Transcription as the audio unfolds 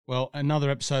Well, another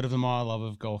episode of the My Love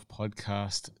of Golf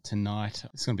podcast tonight.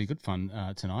 It's going to be good fun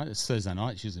tonight. It's Thursday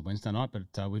night. It's usually Wednesday night,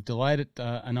 but we've delayed it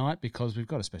a night because we've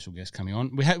got a special guest coming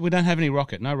on. We don't have any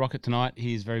Rocket. No Rocket tonight.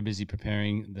 He's very busy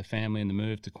preparing the family and the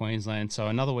move to Queensland. So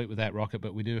another week without Rocket,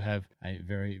 but we do have a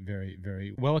very, very,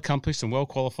 very well-accomplished and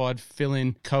well-qualified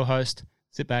fill-in co-host.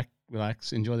 Sit back,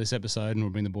 relax, enjoy this episode, and we'll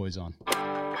bring the boys on.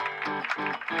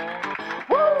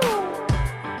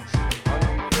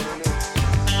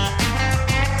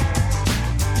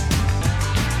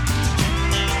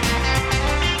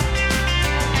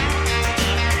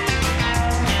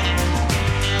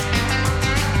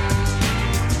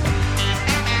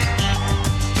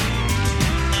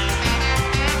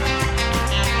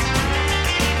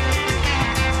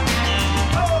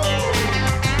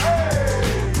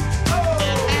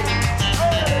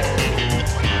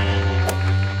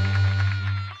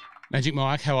 Magic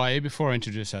Mike, how are you? Before I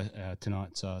introduce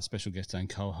tonight's special guest and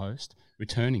co-host,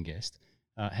 returning guest,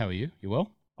 how are you? You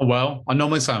well? Well, I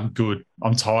normally say I'm good.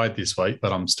 I'm tired this week,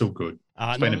 but I'm still good.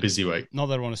 It's been a busy week. Not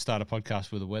that I want to start a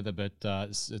podcast with the weather, but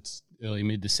it's early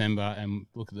mid-December, and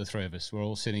look at the three of us. We're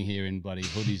all sitting here in bloody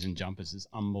hoodies and jumpers. It's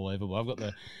unbelievable.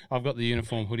 I've got the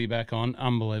uniform hoodie back on.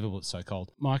 Unbelievable. It's so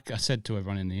cold. Mike, I said to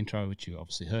everyone in the intro, which you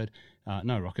obviously heard,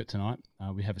 no Rocket tonight.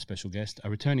 We have a special guest, a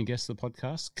returning guest to the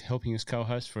podcast, helping us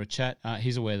co-host for a chat.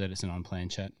 He's aware that it's an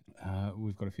unplanned chat.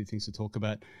 We've got a few things to talk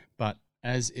about, but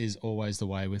as is always the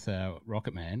way with our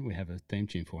Rocket Man, we have a theme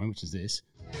tune for him, which is this.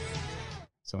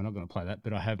 So we're not going to play that,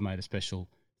 but I have made a special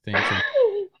theme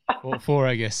tune for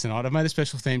our guests tonight. I've made a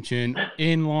special theme tune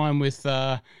in line with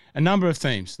a number of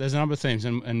themes. There's a number of themes,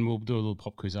 and we'll do a little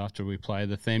pop quiz after we play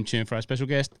the theme tune for our special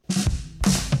guest.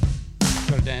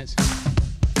 Got to dance.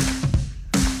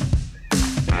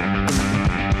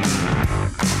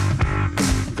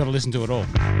 You've got to listen to it all.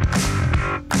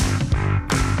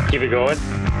 Keep it going.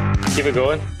 Keep it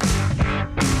going.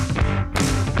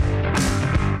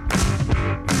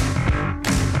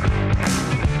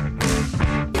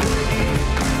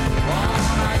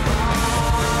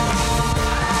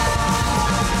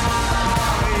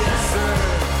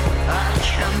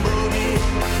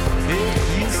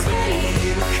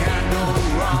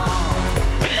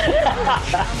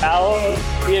 Hello,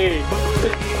 boogie,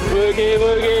 boogie,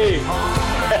 boogie.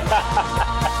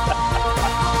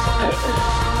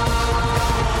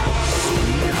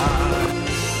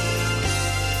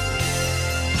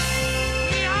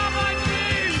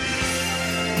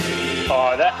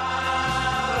 Oh, that.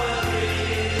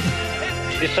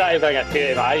 Just trying to bring a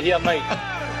tear in my eye here, mate.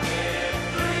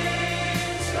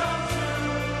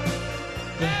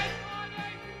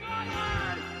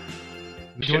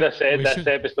 You should have said this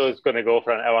episode's going to go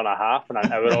for an hour and a half, and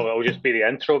an hour of it will just be the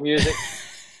intro music.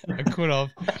 I could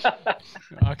have.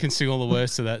 I can sing all the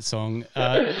words to that song.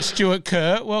 Stuart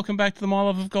KERR, welcome back to the My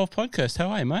Love of Golf podcast. How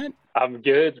are you, mate? I'm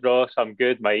good, Ross. I'm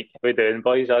good, Mike. How you doing,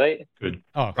 boys? All right? Good.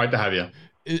 Oh, great to have you.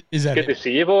 Is that good to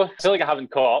see you both? I feel like I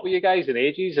haven't caught up with you guys in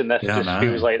ages, and this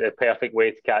feels like the perfect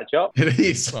way to catch up. It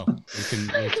is. Well,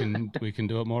 we can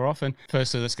do it more often.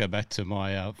 Firstly, let's go back to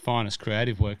my finest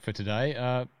creative work for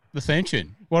today. The theme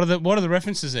tune. What are the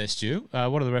references there, Stu?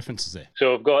 What are the references there?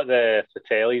 So I've got the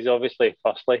Fratellis, obviously,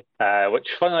 firstly, which,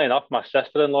 funnily enough, my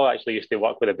sister-in-law actually used to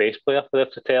work with a bass player for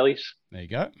the Fratellis. There you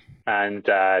go. And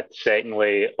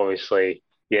secondly, obviously,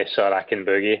 Yes Sir, I Can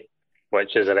Boogie,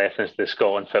 which is a reference to the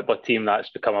Scotland football team that's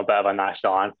become a bit of a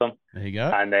national anthem. There you go.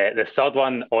 And the third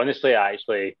one, honestly, I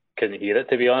actually couldn't hear it,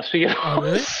 to be honest with you. Oh,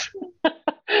 really?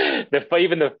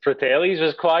 Even the Fratellis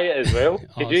was quiet as well.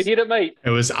 Did you hear it, mate? It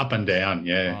was up and down,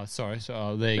 yeah. Oh, sorry.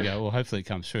 So, there you go. Well, hopefully it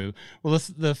comes through. Well,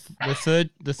 the third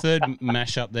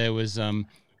mashup there was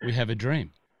We Have a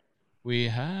Dream. We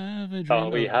have a dream. Oh,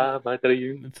 we have a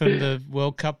dream. From the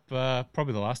World Cup,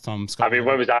 probably the last time Scotland. I mean,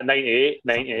 when was that? 98?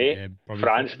 Yeah,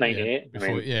 France, 98. Yeah,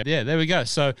 before, yeah, there we go.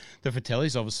 So the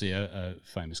Fratellis, obviously a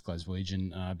famous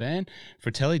Glaswegian band.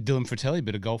 Dylan Fratelli,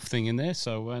 bit of golf thing in there.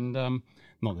 So, and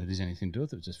not that there's anything to do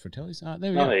with it, it's just Fratellis.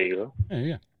 There we go. There you go. There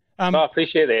you go. I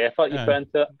appreciate the effort you put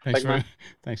into it.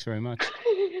 Thanks very much.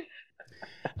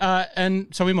 And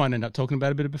so we might end up talking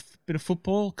about a bit of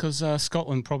football because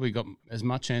Scotland probably got as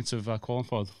much chance of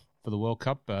qualifying for the World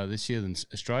Cup this year than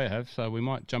Australia have. So we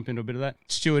might jump into a bit of that.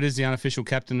 Stuart is the unofficial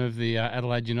captain of the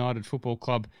Adelaide United Football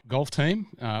Club golf team.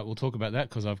 We'll talk about that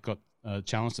because I've got a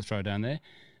challenge to throw down there,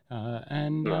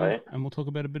 and we'll talk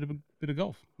about a bit of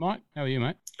golf. Mike, how are you,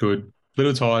 mate? Good.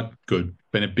 Little tired. Good.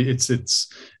 Been a bit.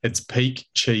 It's peak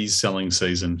cheese selling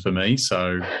season for me.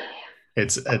 So.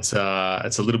 It's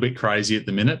a little bit crazy at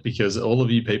the minute because all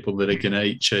of you people that are going to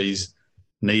eat cheese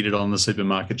need it on the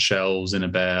supermarket shelves in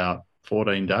about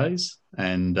 14 days.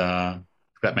 And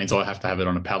that means I have to have it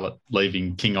on a pallet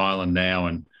leaving King Island now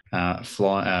and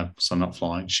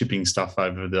shipping stuff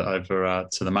over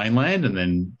to the mainland and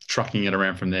then trucking it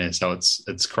around from there. So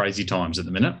it's crazy times at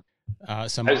the minute.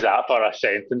 How's that for a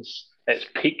sentence? It's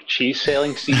peak cheese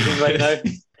selling season right now.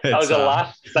 That was the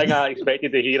last thing I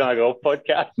expected to hear on a golf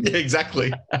podcast. Yeah,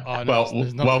 exactly. Oh, no,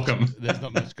 well, welcome. There's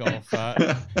not much golf.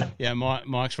 Yeah,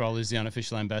 Mike's role is the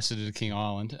unofficial ambassador to King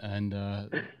Island and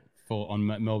on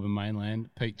Melbourne mainland,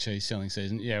 peak cheese selling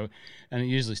season. Yeah, and it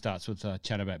usually starts with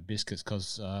chat about biscuits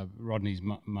because Rodney's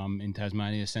mum in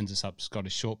Tasmania sends us up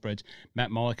Scottish shortbreads.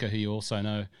 Matt Molliker, who you also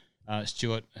know,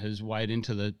 Stuart, has weighed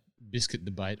into the biscuit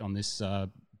debate on this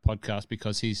podcast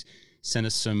because he's sent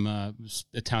us some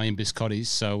Italian biscottis.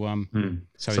 So,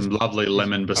 some lovely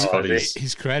lemon biscottis.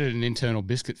 He's created an internal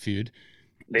biscuit feud.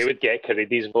 They would get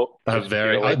Caridi's vote.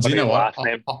 Do you know what?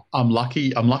 I'm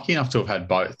lucky. I'm lucky enough to have had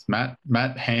both.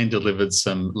 Matt hand delivered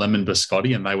some lemon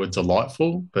biscotti, and they were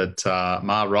delightful. But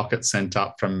Ma Rocket sent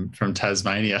up from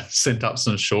Tasmania sent up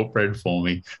some shortbread for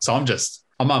me. So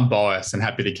I'm unbiased and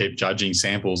happy to keep judging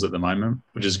samples at the moment,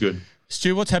 which is good.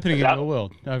 Stu, what's happening in your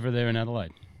world over there in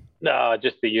Adelaide? No,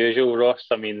 just the usual, Ross.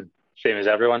 I mean, same as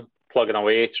everyone, plugging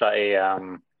away, try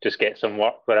to just get some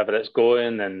work wherever it's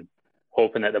going and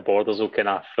hoping that the borders will kind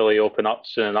of fully open up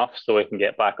soon enough so we can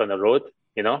get back on the road,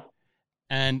 you know?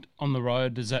 And on the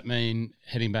road, does that mean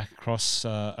heading back across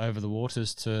over the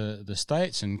waters to the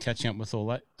States and catching up with all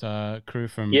that crew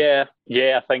from... Yeah,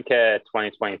 I think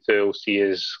 2022 will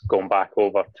see us going back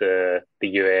over to the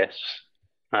US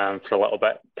for a little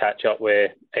bit, catch up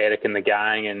with Eric and the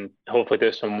gang and hopefully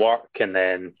do some work. And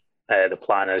then the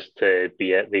plan is to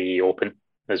be at the Open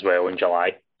as well in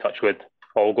July, touch wood.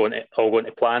 All going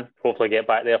to plan. Hopefully get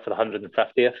back there for the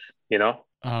 150th, you know?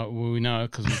 Well, we know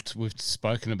because we've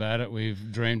spoken about it.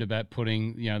 We've dreamed about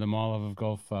putting, the Mile Love of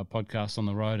Golf podcast on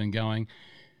the road and going.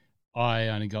 I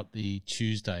only got the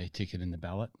Tuesday ticket in the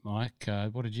ballot. Mike,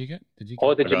 what did you get? Did you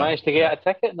manage to get a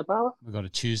ticket in the ballot? I got a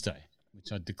Tuesday,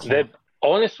 which I declined.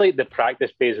 Honestly, the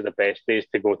practice days are the best days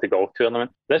to go to golf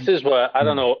tournament. This is what, I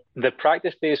don't know, the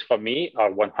practice days for me are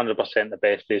 100% the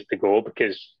best days to go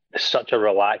because it's such a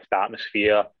relaxed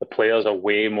atmosphere. The players are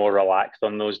way more relaxed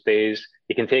on those days.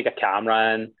 You can take a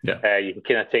camera in. Yeah. You can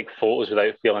kind of take photos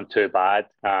without feeling too bad.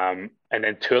 And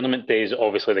then tournament days,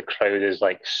 obviously the crowd is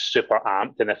like super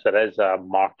amped. And if there is a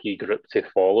marquee group to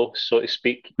follow, so to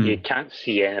speak, you can't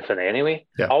see anything anyway.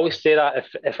 Yeah. I always say that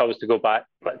if I was to go back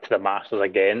to the Masters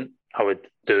again, I would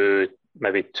do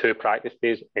maybe 2 practice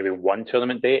days, maybe 1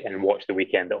 tournament day, and watch the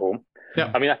weekend at home. Yeah.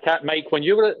 I mean, I can't, Mike. When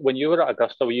you were at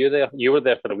Augusta, were you there? You were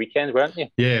there for the weekend, weren't you?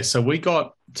 Yeah. So we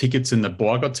got tickets I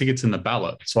got tickets in the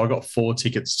ballot. So I got 4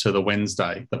 tickets to the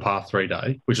Wednesday, the par 3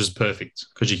 day, which is perfect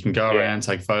because you can go around,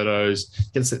 take photos,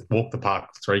 get to walk the par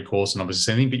 3 course, and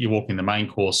obviously anything. But you're walking the main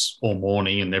course all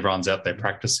morning, and everyone's out there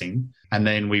practicing. And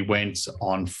then we went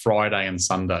on Friday and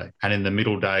Sunday. And in the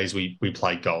middle days, we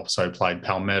played golf. So played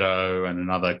Palmetto and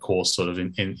another course sort of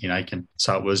in Aiken.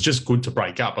 So it was just good to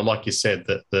break up. But like you said,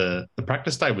 the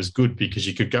practice day was good because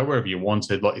you could go wherever you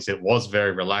wanted. Like you said, it was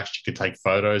very relaxed. You could take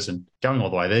photos and going all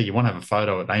the way there, you want to have a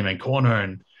photo at Amen Corner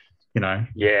and,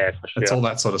 Yeah, for sure. It's all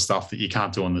that sort of stuff that you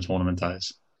can't do on the tournament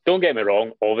days. Don't get me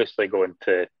wrong, obviously going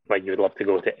to, you would love to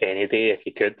go to any day if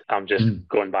you could. I'm just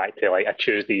going back to a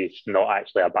Tuesday is not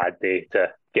actually a bad day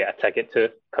to get a ticket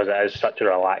to because it is such a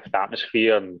relaxed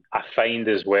atmosphere. And I find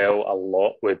as well a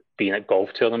lot with being at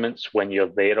golf tournaments, when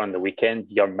you're there on the weekend,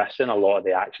 you're missing a lot of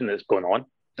the action that's going on.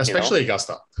 Especially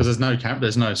Augusta, because there's no camera,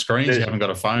 there's no screens, you haven't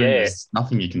got a phone, there's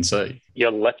nothing you can see.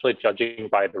 You're literally judging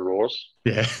by the roars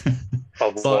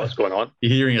of what's going on.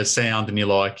 You're hearing a sound and you're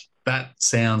like, that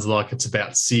sounds like it's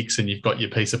about 6 and you've got your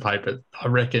piece of paper. I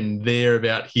reckon they're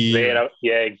about here.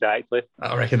 Yeah, exactly.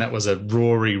 I reckon that was a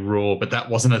Rory roar, but that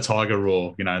wasn't a Tiger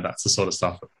roar. That's the sort of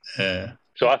stuff. Yeah.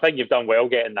 So I think you've done well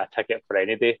getting that ticket for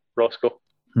any day, Roscoe.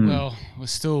 Well, we're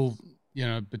still,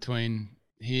 between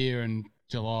here and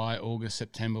July, August,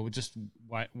 September, we're just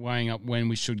weighing up when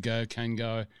we should go, can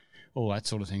go, all that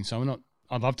sort of thing. So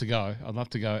I'd love to go. I'd love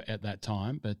to go at that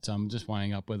time, but just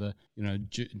weighing up whether,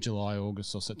 July,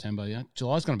 August or September. Yeah,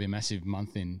 July's going to be a massive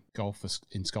month in golf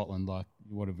in Scotland. Like,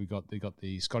 what have we got? They got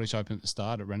the Scottish Open at the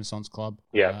start at Renaissance Club.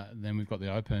 Yeah. Then we've got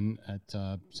the Open at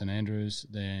St Andrews.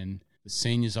 Then the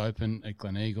Seniors Open at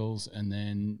Gleneagles, and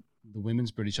then the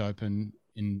Women's British Open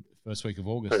in first week of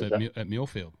August at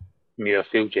Muirfield.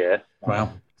 Muirfield, yeah.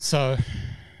 Wow. So,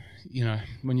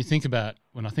 when I think about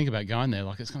going there,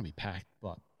 it's going to be packed,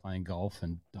 like playing golf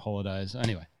and holidays.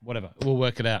 Anyway, whatever, we'll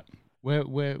work it out.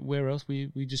 Where else? We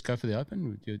just go for the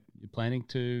Open? You're planning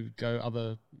to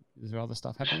go Is there other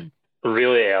stuff happening?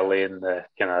 Really early in the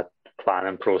kind of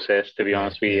planning process, to be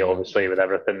honest with you, obviously with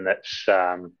everything that's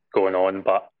going on.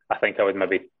 But I think I would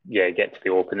maybe, get to the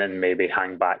Open and maybe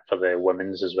hang back for the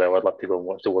women's as well. I'd love to go and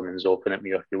watch the women's Open at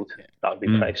Muirfield. That would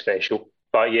be pretty special.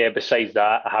 But yeah, besides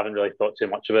that, I haven't really thought too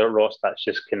much about it, Ross. That's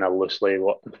just kind of loosely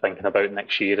what I'm thinking about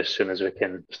next year, as soon as we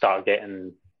can start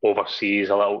getting overseas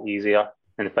a little easier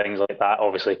and things like that.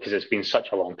 Obviously, because it's been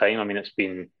such a long time. I mean,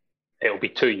 it'll be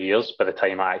 2 years by the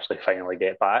time I actually finally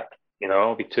get back.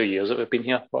 It'll be 2 years that we've been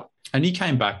here for. And you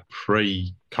came back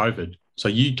pre-COVID. So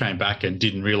you came back and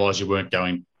didn't realise you weren't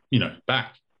going,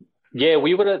 back. Yeah,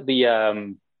 we were at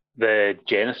the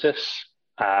Genesis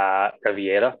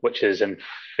Riviera, which is in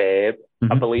Feb,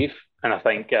 I believe. And I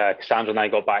think Cassandra and I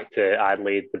got back to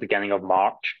Adelaide the beginning of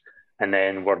March, and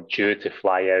then we're due to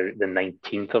fly out the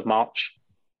 19th of March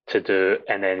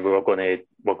and then we're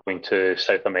going to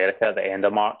South America at the end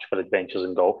of March for Adventures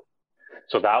in Golf.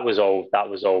 So that was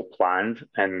all planned.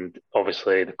 And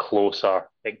obviously the closer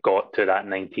it got to that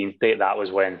 19th date, that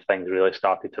was when things really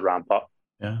started to ramp up.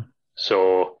 Yeah.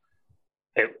 So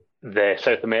the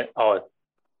South America,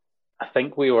 I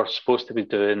think we were supposed to be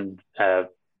doing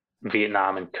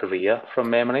Vietnam and Korea from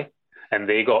memory, and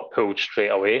they got pulled straight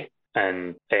away.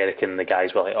 And Eric and the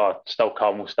guys were like, still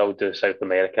come, we'll still do South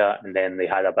America. And then they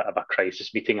had a bit of a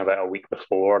crisis meeting about a week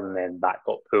before, and then that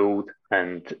got pulled.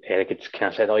 And Eric had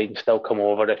kind of said, you can still come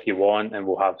over if you want, and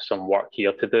we'll have some work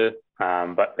here to do.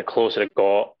 But the closer it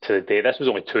got to the day, this was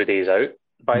only 2 days out,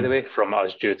 by the way, from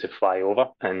us due to fly over.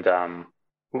 And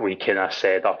we kind of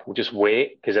said, we'll just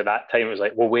wait, because at that time it was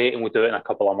like, we'll wait and we'll do it in a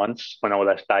couple of months when all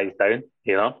this dies down,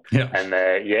 Yeah. And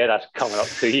that's coming up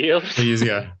 2 years. 2 years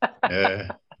ago.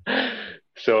 Yeah.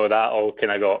 So that all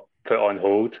kind of got put on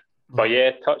hold. But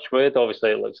touch wood,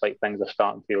 obviously it looks like things are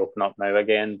starting to open up now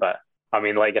again. But I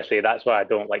mean, like I say, that's why I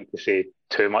don't like to say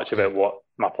too much about what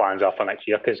my plans are for next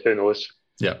year, because who knows?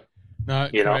 Yeah. No,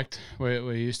 correct.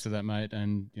 We're used to that, mate.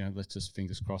 And, let's just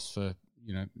fingers crossed for,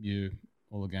 you,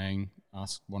 all the gang.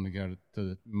 Us want to go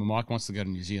to Mike wants to go to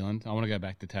New Zealand. I want to go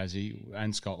back to Tassie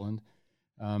and Scotland.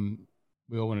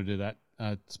 We all want to do that.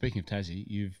 Speaking of Tassie,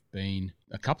 you've been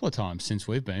a couple of times since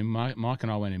we've been. Mike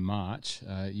and I went in March.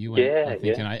 You went, I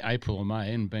think, in April or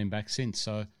May, and been back since.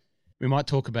 So we might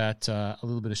talk about a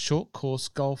little bit of short course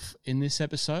golf in this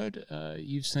episode.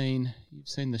 You've seen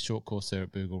the short course there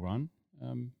at Boogle Run.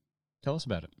 Tell us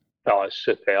about it. Oh, it's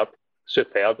superb.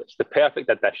 It's the perfect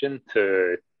addition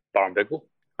to Barnbougle.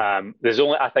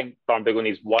 I think Barnbougle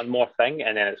needs one more thing,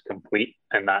 and then it's complete,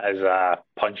 and that is a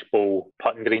punch bowl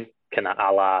putting green, kind of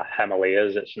a la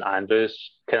Himalayas at St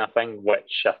Andrews kind of thing,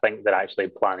 which I think they're actually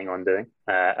planning on doing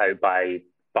out by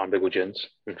Barnbougle Dunes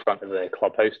in front of the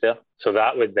clubhouse there. So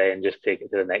that would then just take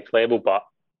it to the next level. But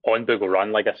on Boogle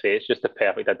Run, like I say, it's just a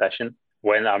perfect addition.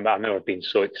 When I remember being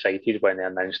so excited when they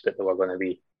announced that they were going to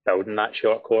be building that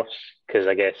short course, because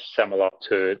I guess similar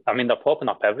to, they're popping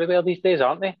up everywhere these days,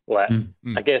 aren't they?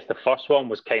 I guess the first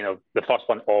one of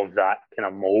that kind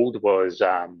of mold was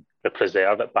the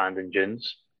Preserve at Bandon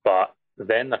Dunes. But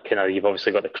then you've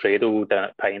obviously got the Cradle down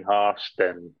at Pinehurst,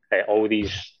 and all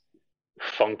these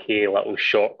funky little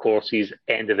short courses.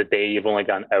 End of the day, you've only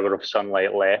got an hour of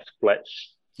sunlight left.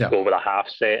 Let's go with a half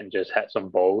set and just hit some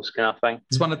balls, kind of thing.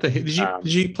 It's one at the.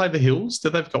 Did you play the Hills?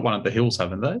 They've got one at the Hills,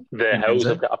 haven't they? The Hills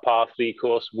have got a par 3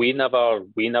 course. We never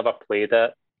played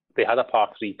it. They had a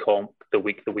par 3 comp the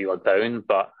week that we were down,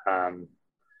 but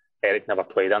Eric never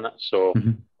played in it, so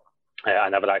I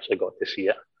never actually got to see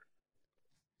it.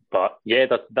 But yeah,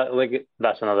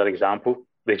 that's another example.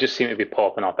 They just seem to be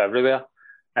popping up everywhere.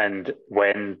 And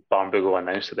when Barnbougle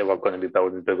announced that they were going to be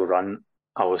building Boogle Run,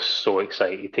 I was so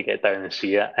excited to get down and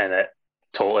see it, and it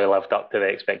totally lived up to the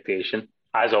expectation,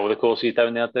 as all the courses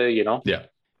down there do, Yeah.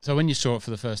 So when you saw it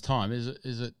for the first time, is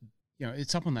it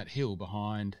it's up on that hill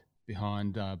behind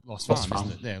Lost Farm,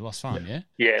 isn't it? Yeah, Lost Farm, yeah?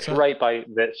 Yeah, it's right by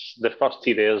this. The first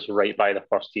tee there is right by the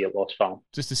first tee at Lost Farm.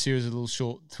 Just a series of little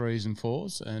short 3s and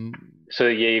 4s, and so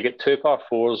you get 2 par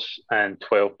 4s and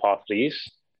 12 par 3s,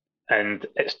 and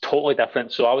it's totally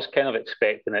different. So I was kind of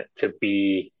expecting it to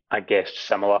be, I guess,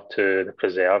 similar to the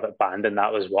Preserve at Bandon.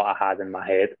 That was what I had in my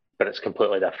head, but it's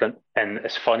completely different. And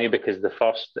it's funny because the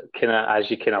first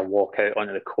as you walk out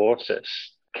onto the course,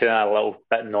 it's kind of a little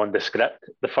bit nondescript.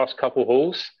 The first couple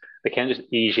holes, they can just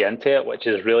ease you into it, which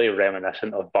is really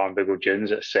reminiscent of Barnbougle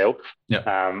Dunes itself.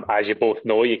 Yeah. As you both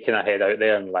know, you kind of head out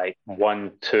there and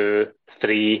 1, 2,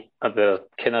 3 are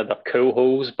the cool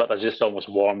holes, but they're just almost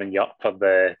warming you up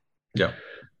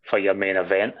for your main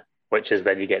event, which is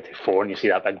then you get to 4 and you see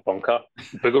that big bunker.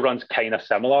 Boogle Run's kind of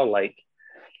similar.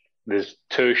 There's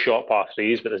 2 short par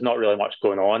 3s, but there's not really much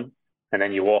going on. And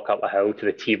then you walk up a hill to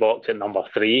the tee box at number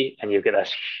 3, and you've got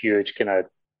this huge kind of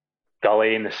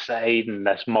gully in the side and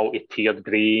this multi-tiered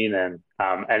green, and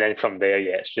then from there,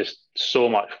 yeah, it's just so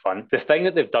much fun. The thing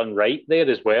that they've done right there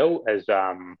as well is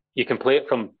you can play it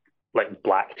from like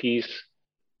black tees,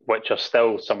 which are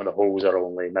still, some of the holes are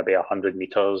only maybe 100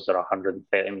 meters or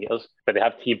 130 meters, but they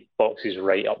have tee boxes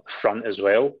right up front as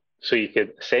well. So you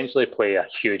could essentially play a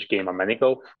huge game of mini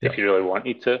golf if you really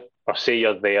wanted to. Or say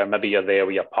you're there, maybe you're there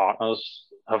with your partners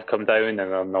have come down and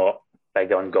they're not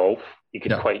big on golf. You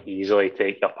could quite easily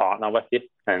take your partner with you,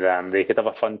 and they could have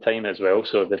a fun time as well.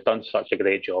 So they've done such a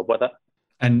great job with it.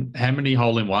 And how many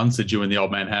hole-in-ones did you and the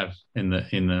old man have in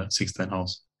the 16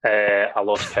 holes? I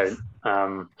lost count.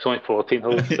 It's only 14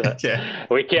 holes. Yeah.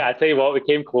 I tell you what, we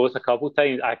came close a couple of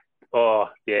times.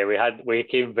 We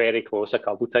came very close a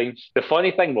couple of times. The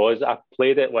funny thing was, I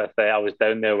played it with, I was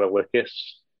down there with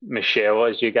Lucas, Michelle,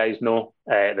 as you guys know,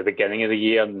 at the beginning of the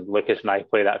year, and Lucas and I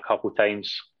played it a couple of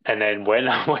times. And then when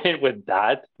I went with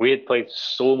Dad, we had played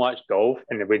so much golf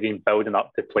and we'd been building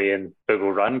up to playing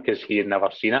Boogle Run because he had never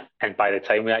seen it. And by the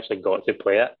time we actually got to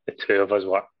play it, the two of us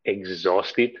were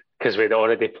exhausted because we'd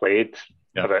already played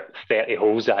about 30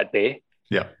 holes that day.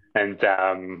 Yeah. And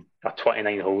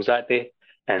 29 holes that day.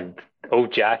 And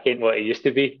old Jack ain't what he used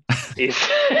to be. He's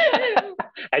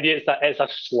and it's a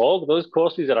slog. Those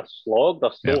courses are a slog.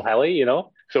 They're so hilly, you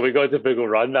know. So we got to Boogle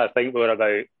Run. I think we were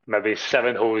about maybe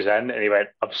 7 holes in, and he went,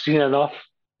 "I've seen enough."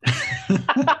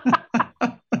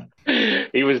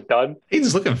 He was done.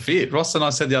 He's looking fit. Ross and I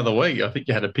said the other week, I think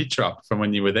you had a picture up from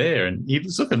when you were there, and he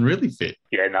was looking really fit.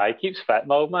 Yeah, no, he keeps fit,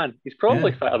 my old man. He's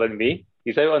probably fitter than me.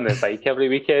 He's out on the bike every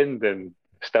weekend and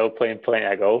still playing plenty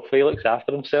of golf. He looks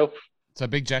after himself. So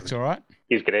Big Jack's all right?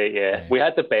 He's great, yeah. We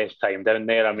had the best time down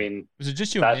there. I mean, was it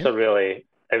just you and him?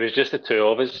 It was just the two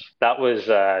of us. That was,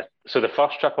 so the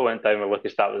first trip I went down with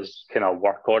Lucas, that was kind of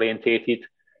work orientated,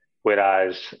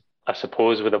 whereas I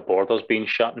suppose with the borders being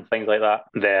shut and things like that,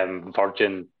 then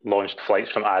Virgin launched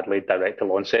flights from Adelaide direct to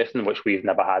Launceston, which we've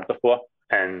never had before.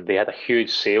 And they had a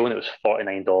huge sale and it was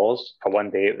 $49. For one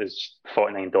day, it was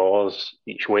 $49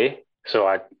 each way. So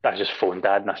I just phoned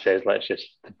Dad and I said, let's just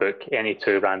book any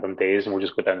 2 random days and we'll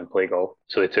just go down and play golf.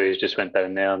 So the two just went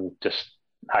down there and just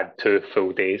had 2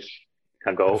 full days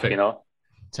of golf, you know.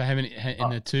 So how many, in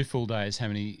the 2 full days, how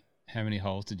many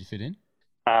holes did you fit in?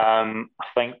 I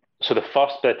think, so by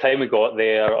the time we got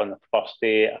there on the first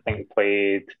day, I think we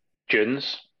played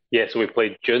Dunes. Yeah, so we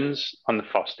played Dunes on the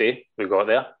first day we got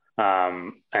there.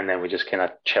 And then we just kind of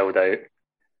chilled out.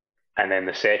 And then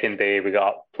the second day we got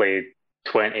up, played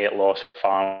 20 at Lost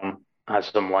Farm, had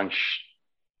some lunch,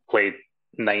 played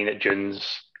 9 at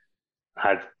Dunes,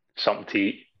 had something to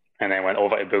eat, and then went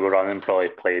over to Boogle Run and probably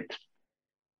played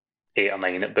 8 or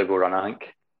 9 at Boogle Run, I think.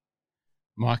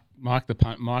 Mark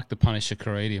the Punisher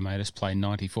Caridi made us play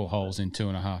 94 holes in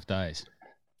 2.5 days.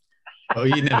 Oh,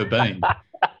 you'd never been.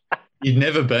 You'd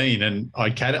never been. And I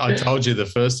told you the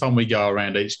first time we go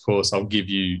around each course, I'll give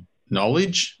you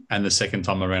knowledge, and the second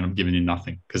time around, I'm giving you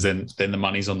nothing because then the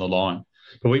money's on the line.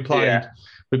 But we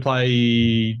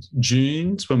played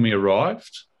Dunes when we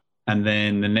arrived, and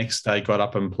then the next day got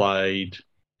up and played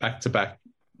back-to-back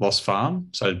Lost Farm,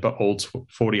 so all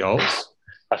 40 holes.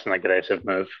 That's an aggressive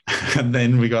move. And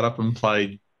then we got up and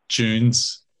played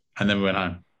Dunes, and then we went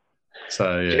home.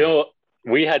 So, yeah. Do you know,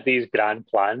 we had these grand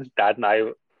plans, Dad and I,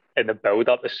 in the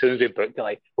build-up. As soon as we booked it,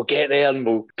 like, we'll get there and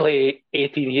we'll play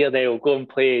 18 here, then we'll go and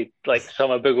play like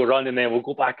Summer Boogle Run, and then we'll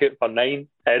go back out for 9.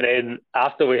 And then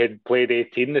after we had played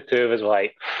 18, the two of us were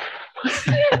like,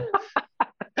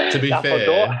 to be fair, I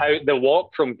forgot how the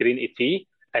walk from green to tee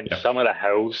and some of the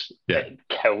hills, it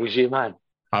kills you, man.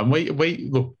 We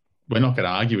look, we're not going to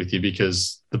argue with you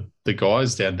because the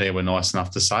guys down there were nice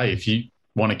enough to say, if you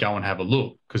want to go and have a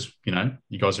look, because, you know,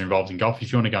 you guys are involved in golf,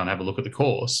 if you want to go and have a look at the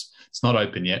course, it's not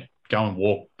open yet, go and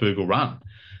walk Boogle Run.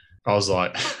 I was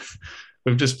like,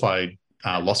 we've just played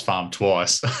Lost Farm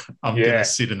twice. I'm going to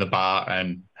sit in the bar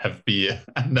and have beer,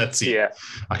 and that's it. Yeah.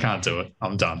 I can't do it.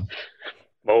 I'm done.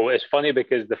 Well, it's funny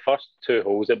because the first 2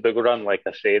 holes at Boogle Run, like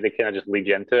I say, they kind of just lead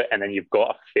you into it, and then you've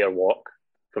got a fair walk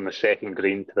from the second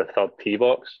green to the third tee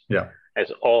box. Yeah.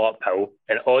 It's all uphill.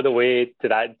 And all the way to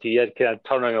that tee, I kind of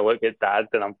turn around and look at Dad,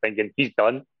 and I'm thinking, he's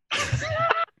done.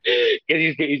 Because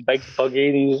he's got his big buggy,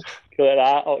 and he's like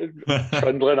that,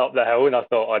 trundling up the hill, and I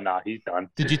thought, oh, nah, he's done.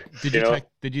 Did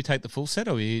you take the full set,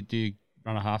 or do you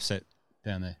run a half set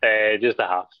down there? Just a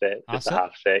half set. A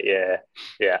half set, yeah.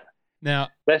 Yeah. Now,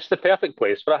 that's the perfect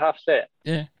place for a half set.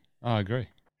 Yeah, I agree.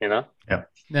 You know? Yeah.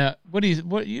 Now, what are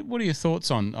your thoughts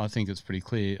on, I think it's pretty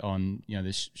clear, on, you know,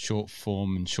 this short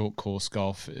form and short course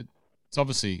golf. It's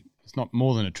obviously, it's not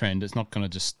more than a trend. It's not going to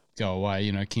just go away.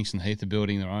 You know, Kingston Heath are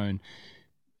building their own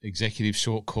executive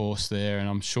short course there, and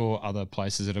I'm sure other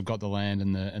places that have got the land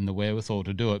and the wherewithal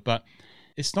to do it. But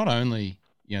it's not only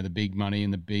the big money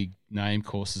and the big name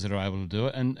courses that are able to do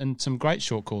it, and some great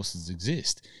short courses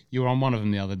exist. You were on one of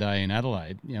them the other day in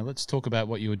Adelaide. Let's talk about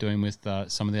what you were doing with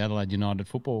some of the Adelaide United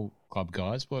Football Club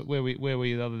guys. Where were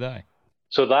you the other day?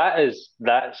 So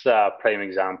that's a prime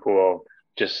example of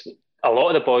just a lot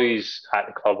of the boys at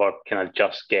the club are kind of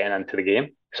just getting into the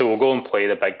game. So we'll go and play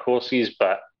the big courses,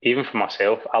 but even for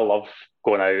myself, I love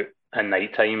going out at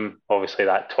night time, obviously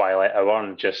that twilight hour,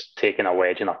 and just taking a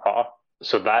wedge and a putter.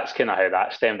 So that's kind of how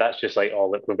that stemmed. That's just like, oh,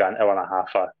 look, we've got an hour and a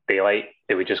half of daylight.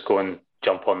 They would just go and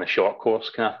jump on the short course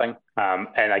kind of thing.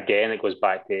 And again, it goes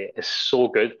back to, it's so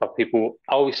good for people.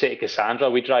 I always say to Cassandra,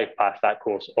 we drive past that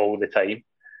course all the time.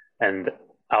 And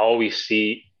I always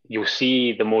you'll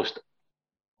see the most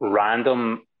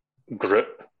random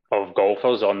group of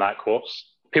golfers on that course.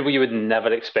 People you would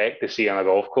never expect to see on a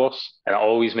golf course. And it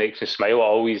always makes me smile. I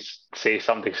always say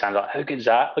something to Cassandra, how good is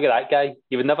that? Look at that guy.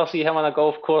 You would never see him on a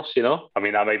golf course, I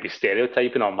mean, that might be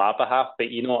stereotyping on my behalf, but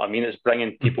you know what I mean? It's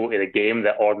bringing people to the game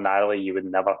that ordinarily you would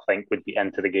never think would be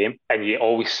into the game. And you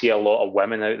always see a lot of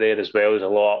women out there as well. There's a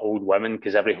lot of old women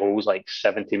because every hole's like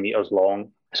 70 metres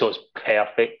long. So it's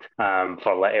perfect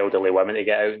for like elderly women to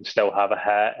get out and still have a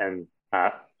hit. And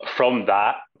from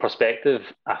that perspective,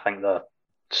 I think they're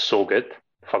so good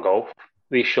for golf,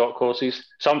 these short courses.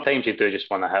 Sometimes you do just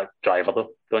want to hit driver though,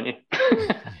 don't you?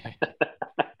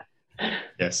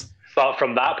 Yes. But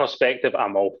from that perspective,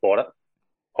 I'm all for it.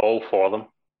 All for them.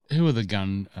 Who are the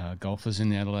gun golfers in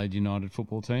the Adelaide United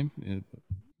football team?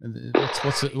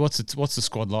 What's the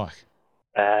squad like?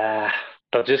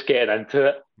 They're just getting into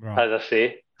it, right, as I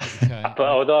say. Okay. But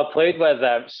although I played with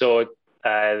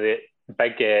the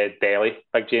big James Daly,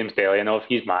 if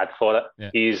he's mad for it.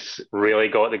 Yeah. He's really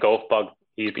got the golf bug.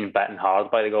 He's been bitten hard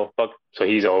by the golf bug, so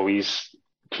he's always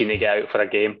keen to get out for a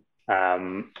game.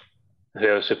 Who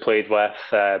else we played with?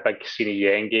 Big Cassini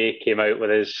Yenge came out with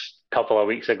us a couple of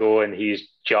weeks ago, and he's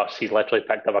literally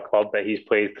picked up a club that he's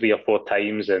played 3 or 4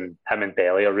 times, and him and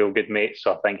Daly are real good mates,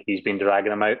 so I think he's been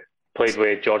dragging him out. Played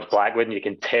with George Blackwood, and you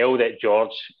can tell that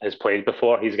George has played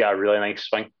before. He's got a really nice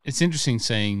swing. It's interesting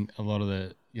seeing a lot of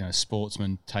the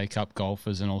sportsmen take up golf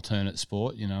as an alternate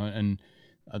sport, and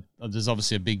there's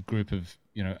obviously a big group of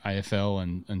AFL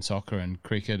and soccer and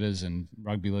cricketers and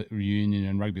rugby union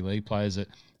and rugby league players that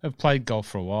have played golf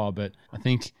for a while. But I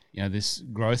think this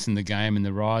growth in the game and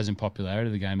the rise in popularity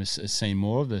of the game has seen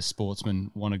more of the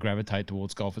sportsmen want to gravitate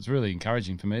towards golf. It's really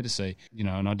encouraging for me to see.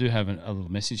 And I do have a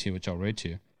little message here which I'll read to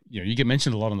you. You get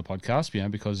mentioned a lot on the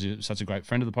podcast, because you're such a great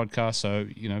friend of the podcast. So,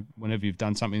 whenever you've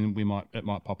done something, it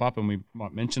might pop up and we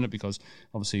might mention it because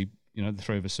obviously, the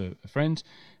three of us are friends.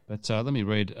 But let me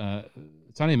read.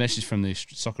 It's only a message from the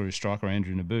Socceroo striker,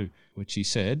 Andrew Naboo, which he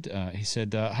said,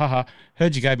 haha,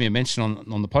 heard you gave me a mention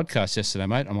on the podcast yesterday,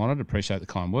 mate. I'm honoured, appreciate the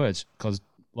kind words, because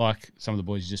like some of the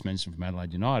boys you just mentioned from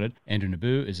Adelaide United, Andrew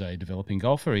Naboo is a developing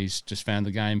golfer. He's just found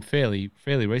the game fairly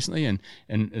recently and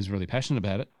is really passionate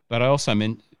about it. But I also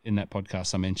meant in that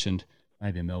podcast I mentioned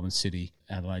maybe a Melbourne City,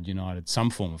 Adelaide United, some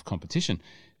form of competition.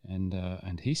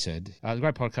 And he said,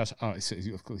 great podcast. Oh, he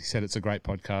said it's a great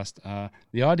podcast.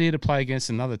 The idea to play against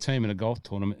another team in a golf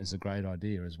tournament is a great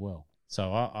idea as well.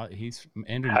 So he's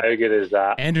Andrew. How good is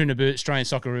that? Andrew Naboo, Australian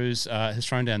Socceroos, has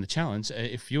thrown down the challenge.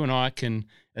 If you and I can,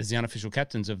 as the unofficial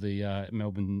captains of the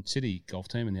Melbourne City golf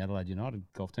team and the Adelaide United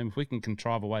golf team, if we can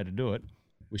contrive a way to do it,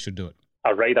 we should do it.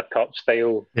 A Ryder Cup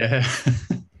style. Yeah.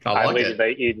 I like it.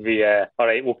 United be all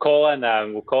right. We'll call in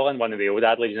one of the old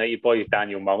Adelaide United boys,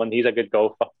 Daniel Mullen. He's a good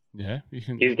golfer. Yeah, you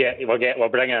can. We're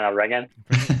bringing a ring in.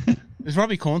 Is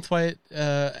Robbie Cornthwaite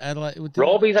Adelaide?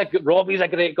 Robbie's a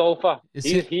great golfer.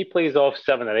 He plays off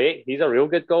 7 or 8. He's a real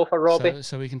good golfer, Robbie.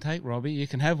 So we can take Robbie. You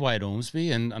can have Wade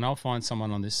Ormsby, and I'll find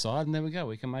someone on this side, and there we go.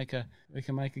 We can make a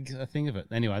thing of it.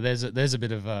 Anyway, there's a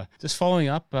bit of just following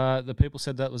up. The people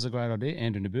said that was a great idea.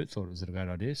 Andrew Naboo thought it was a great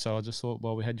idea. So I just thought,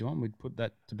 while we had you on, we'd put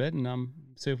that to bed and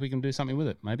see if we can do something with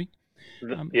it. Maybe.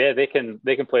 Yeah, they can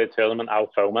play a tournament.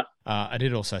 I'll film it. I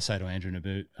did also say to Andrew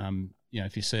Naboo,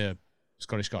 if you see a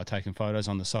Scottish guy taking photos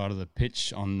on the side of the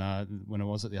pitch on when it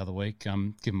was it the other week,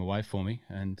 give him away for me.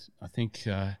 And I think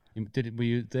were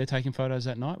you there taking photos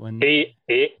that night when he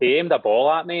aimed a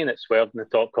ball at me and it swerved in the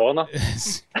top corner?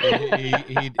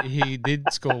 he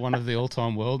did score one of the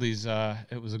all-time worldies.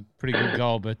 It was a pretty good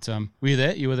goal. But were you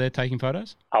there? You were there taking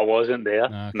photos? I wasn't there.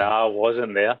 Okay. No, I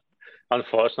wasn't there.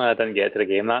 Unfortunately, I didn't get to the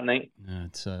game that night. No,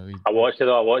 I watched it.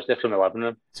 I watched it from the living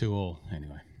room. 2-2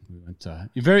 anyway. We went,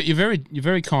 you're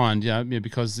very kind,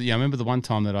 because I remember the one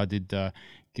time that I did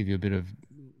give you a bit of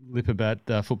lip about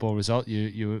football result.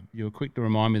 You were quick to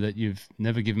remind me that you've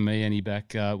never given me any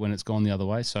back when it's gone the other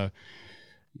way. So,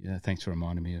 yeah, thanks for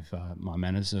reminding me of my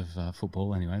manners of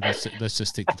football. Anyway, let's just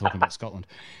stick to talking about Scotland.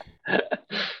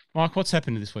 Mike, what's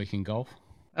happened this week in golf?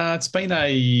 It's been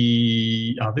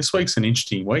this week's an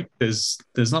interesting week. There's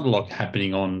not a lot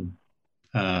happening on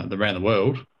around the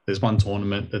world. There's one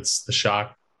tournament that's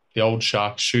the old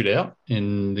Shark Shootout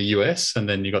in the US, and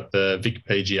then you got the Vic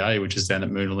PGA, which is down at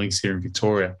Moona Links here in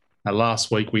Victoria.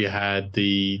 Last week we had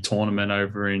the tournament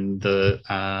over in the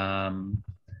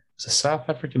South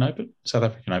African Open. South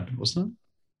African Open, wasn't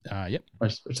it? Yep.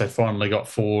 Which they finally got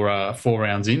four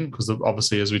rounds in, because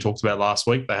obviously, as we talked about last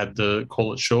week, they had to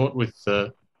call it short with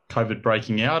COVID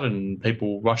breaking out and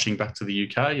people rushing back to the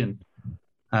UK, and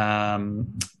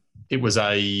it was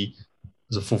a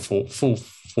full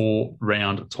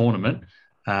 4-round tournament,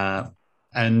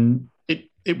 and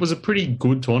it was a pretty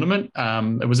good tournament.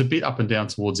 It was a bit up and down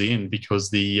towards the end because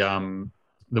the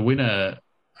winner,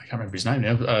 I can't remember his name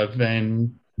now,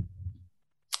 I'm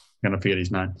going to forget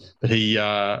his name, but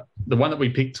the one that we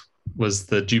picked was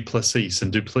the Duplessis,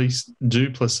 and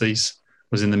Duplessis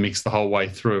was in the mix the whole way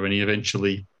through, and he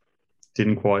eventually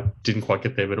didn't quite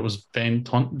get there. But it was Van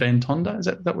Tonda. Is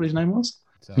that what his name was?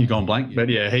 You've gone blank, but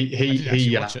yeah,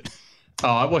 he watch it.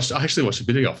 I actually watched a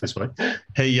bit of golf this week.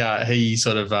 He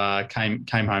sort of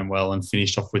came home well and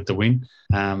finished off with the win.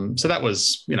 So that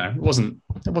was, it wasn't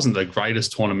the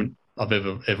greatest tournament I've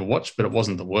ever watched, but it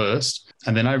wasn't the worst.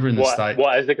 And then over in the States...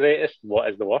 What is the greatest? What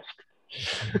is the worst?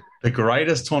 The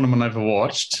greatest tournament I've ever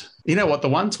watched... You know what? The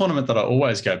one tournament that I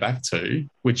always go back to,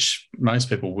 which most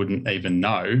people wouldn't even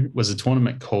know, was a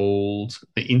tournament called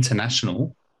the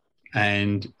International.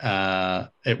 And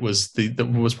it was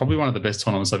probably one of the best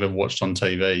tournaments I've ever watched on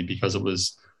TV, because it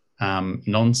was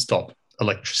non-stop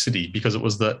electricity, because it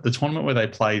was the tournament where they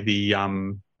play the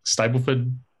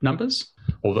Stableford numbers,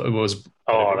 or it was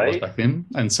whatever it was back then.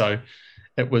 And so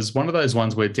it was one of those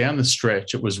ones where down the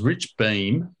stretch it was Rich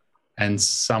Beam and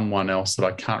someone else that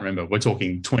I can't remember. We're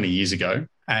talking 20 years ago.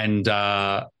 And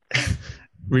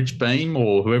Rich Beam,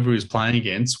 or whoever he was playing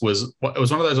against, it was one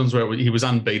of those ones where he was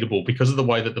unbeatable because of the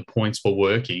way that the points were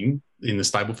working in the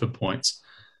Stableford points,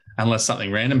 unless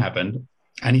something random happened.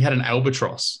 And he had an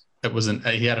albatross.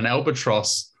 He had an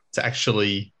albatross to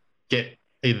actually get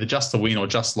either just a win or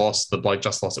just lost. The bloke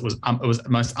just lost. It was the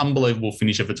most unbelievable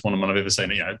finish of a tournament I've ever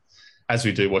seen. As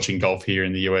we do watching golf here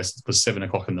in the US, it was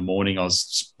 7:00 in the morning. I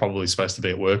was probably supposed to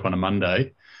be at work on a Monday,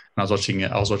 and I was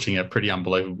watching a pretty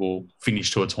unbelievable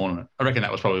finish to a tournament. I reckon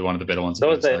that was probably one of the better ones. So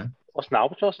what's an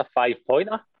albatross? A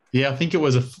 5-pointer? Yeah, I think it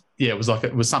was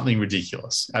it was something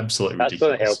ridiculous. Absolutely ridiculous.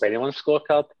 That doesn't help anyone's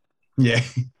scorecard. Yeah,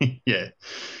 yeah.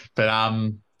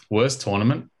 But worst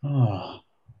tournament? Oh,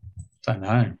 don't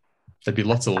know. There'd be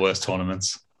lots of worst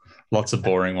tournaments, lots of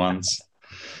boring ones.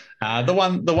 The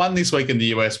one this week in the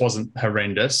US wasn't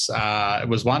horrendous. It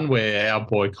was one where our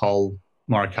boy Cole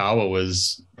Morikawa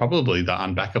was probably the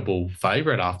unbackable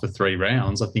favourite after 3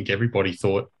 rounds. I think everybody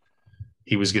thought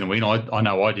he was going to win. I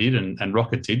know I did, and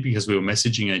Rocket did, because we were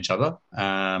messaging each other.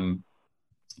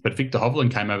 But Victor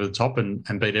Hovland came over the top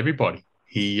and beat everybody.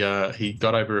 He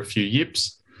got over a few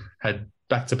yips, had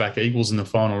back-to-back eagles in the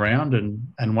final round,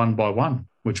 and won by 1,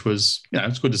 which was,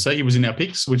 it's good to see. He was in our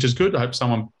picks, which is good. I hope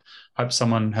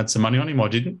someone had some money on him. I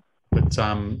didn't, but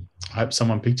I hope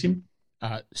someone picked him.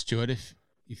 Stuart,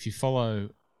 if you follow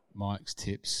Mike's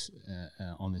tips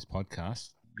on this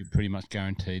podcast, you're pretty much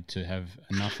guaranteed to have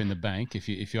enough in the bank. If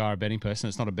you are a betting person,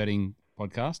 it's not a betting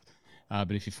podcast,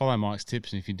 but if you follow Mike's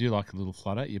tips and if you do like a little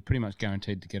flutter, you're pretty much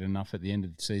guaranteed to get enough at the end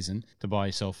of the season to buy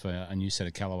yourself a new set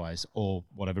of Callaways, or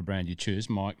whatever brand you choose.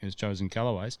 Mike has chosen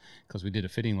Callaways because we did a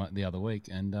fitting like the other week,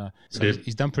 and so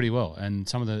he's done pretty well. And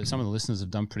some of the listeners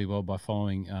have done pretty well by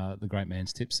following the great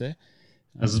man's tips there.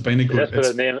 This has been a good.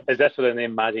 Is that where the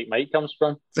name Magic Mike comes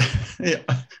from? Yeah,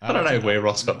 I don't know where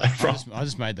Ross got that from. I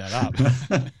just made that up.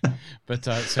 But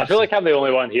I feel like I'm the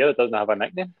only one here that doesn't have a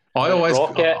nickname.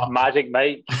 Rocket, Magic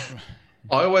Mike.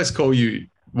 I always call you,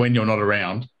 when you're not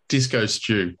around, Disco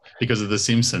Stew, because of The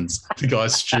Simpsons. The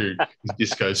guy's Stew is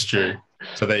Disco Stew.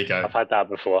 So there you go. I've had that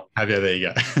before. Have you? There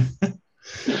you go.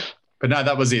 But no,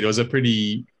 that was it. It was a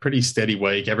pretty steady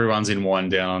week. Everyone's in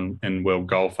wind down in world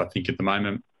golf, I think, at the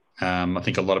moment. I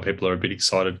think a lot of people are a bit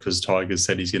excited because Tiger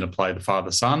said he's going to play the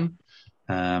father-son.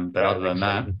 But other than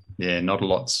that, yeah, not a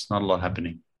lot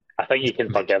happening. I think you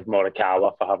can forgive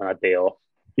Morikawa for having a day off.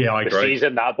 Yeah, I The agree.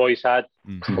 season that boy's had.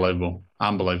 Unbelievable.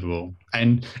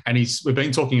 And we've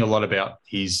been talking a lot about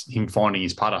him finding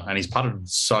his putter, and he's putted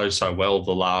so well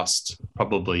the last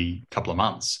probably couple of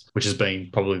months, which has been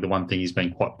probably the one thing he's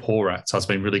been quite poor at. So it's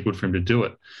been really good for him to do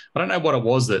it. I don't know what it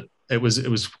was that it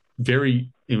was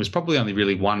probably only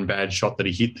really one bad shot that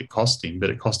he hit that cost him, but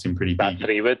it cost him pretty big. That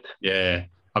 3-wood. Yeah.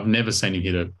 I've never seen him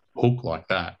hit a hook like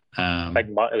that. It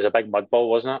was a big mud ball,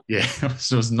 wasn't it? Yeah,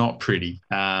 it was not pretty.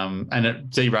 And it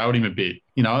derailed him a bit.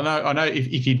 You know, I know if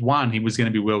he'd won, he was going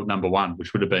to be world number one,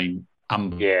 which would have been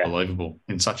unbelievable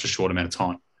in such a short amount of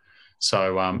time.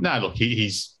 So, no, look,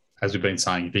 he's, as we've been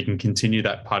saying, if he can continue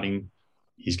that putting,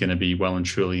 he's going to be well and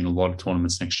truly in a lot of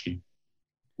tournaments next year.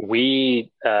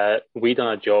 We done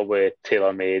a job with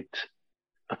TaylorMade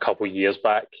a couple of years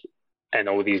back, and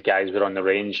all these guys were on the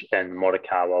range, and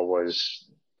Morikawa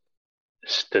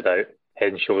stood out head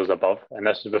and shoulders above. And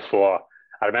this was before,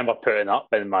 I remember putting up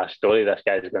in my story, this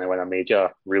guy's going to win a major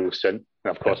real soon.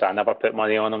 And of course, I never put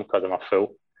money on him because I'm a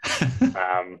fool.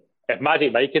 If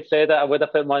Magic Mike had said it, I would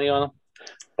have put money on him.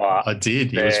 But I did.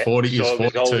 He was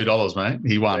 $42, mate.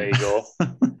 He won. There you go.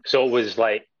 So it was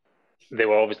like, they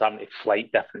were obviously having to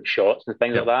flight different shots and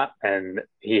things like that. And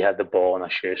he had the ball on a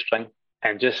shoestring.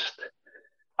 And just,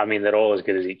 I mean, they're all as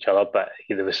good as each other, but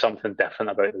there was something different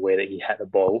about the way that he hit the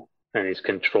ball and his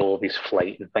control of his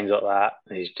flight and things like that.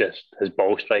 And his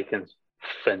ball striking's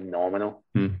phenomenal.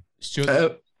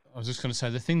 Stuart, I was just going to say,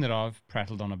 the thing that I've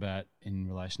prattled on about in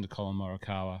relation to Colin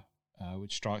Morikawa,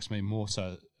 which strikes me more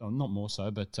so, or not more so,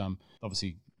 but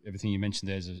obviously everything you mentioned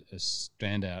there is a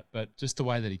standout, but just the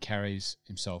way that he carries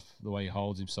himself, the way he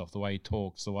holds himself, the way he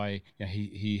talks, the way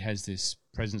he has this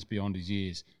presence beyond his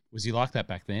years. Was he like that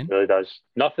back then? Really does.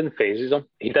 Nothing phases him.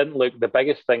 He didn't look. The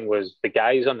biggest thing was the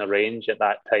guys on the range at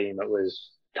that time. It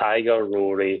was Tiger,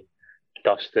 Rory,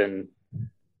 Dustin,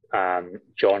 John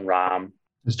Rahm.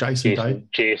 It was Jason.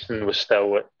 Jason was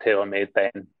still at TaylorMade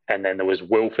then, and then there was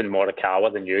Wolf and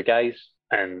Morikawa, the new guys.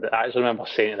 And I actually remember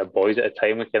saying to the boys at the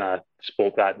time, we kind of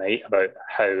spoke that night about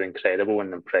how incredible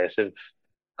and impressive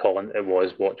it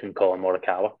was watching Colin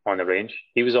Morikawa on the range.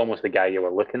 He was almost the guy you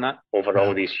were looking at over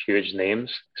all these huge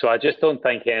names. So I just don't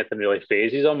think anything really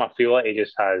phases him. I feel like he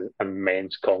just has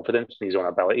immense confidence in his own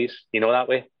abilities. You know that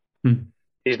way?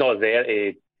 He's not there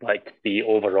to be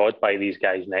overawed by these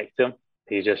guys next to him.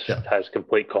 He just has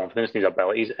complete confidence in his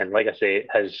abilities. And like I say,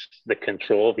 the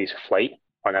control of his flight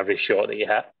on every shot that he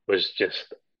hit was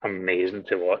just amazing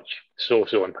to watch. So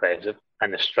impressive.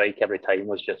 And the strike every time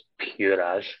was just pure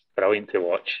as brilliant to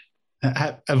watch.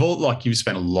 You've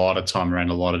spent a lot of time around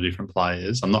a lot of different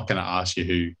players. I'm not going to ask you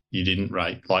who you didn't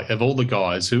rate. Like, of all the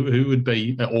guys, who would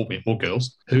be, or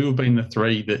girls, who have been the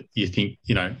three that you think,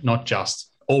 not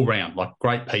just all round, like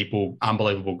great people,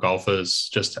 unbelievable golfers,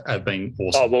 just have been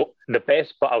awesome? Oh, well,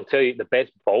 I'll tell you, the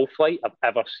best ball flight I've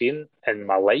ever seen in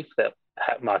my life that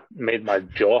made my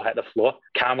jaw hit the floor,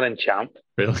 Cameron Champ.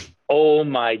 Really? Oh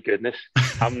my goodness.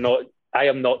 I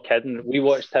am not kidding. We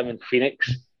watched him in Phoenix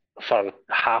for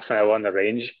half an hour on the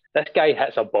range. This guy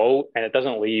hits a ball and it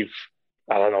doesn't leave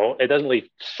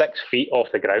 6 feet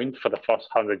off the ground for the first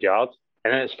 100 yards.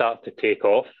 And then it starts to take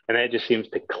off. And then it just seems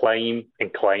to climb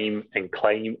and climb and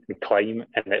climb and climb.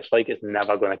 And it's like it's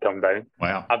never going to come down.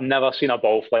 Wow. I've never seen a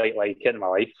ball flight like it in my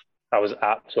life. I was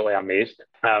absolutely amazed.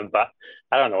 But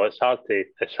I don't know. It's hard to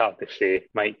say,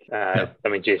 Mike. I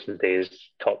mean, Jason Day is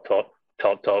top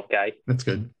guy. That's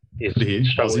good. He's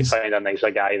struggling to find a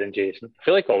nicer guy than Jason. I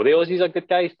feel like all the Aussies are good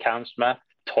guys. Cam Smith,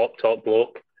 top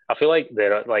bloke. I feel like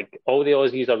they're all the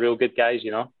Aussies are real good guys,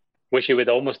 which you would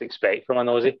almost expect from an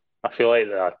Aussie. I feel like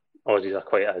the Aussies are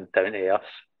quite a down to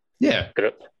earth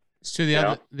group. So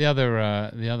the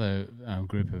other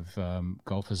group of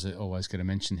golfers that always get a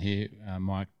mention here,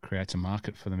 Mike creates a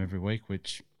market for them every week,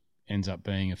 which ends up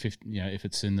being a 50. If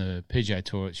it's in the PGA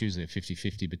Tour, it's usually a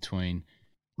 50-50 between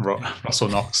Russell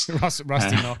Knox,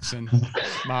 Rusty Knox, and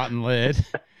Martin Laird.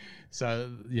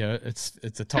 So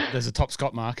it's a top. There's a top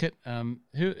Scott market.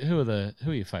 Who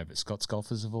are your favourite Scots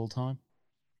golfers of all time?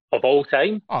 Of all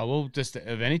time? Oh well, just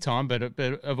of any time, but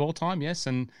of all time, yes,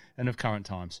 and of current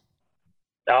times.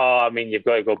 Oh, I mean, you've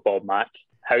got to go Bob Mack.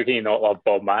 How can you not love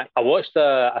Bob Mack? I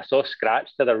saw Scratch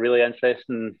did a really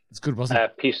interesting good, wasn't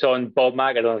it? Piece on Bob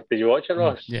Mack. I don't know, did you watch it,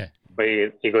 Ross? Yeah.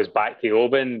 Where he goes back to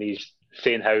Oban. He's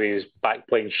saying how he was back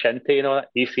playing shinty and all that.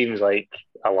 He seems like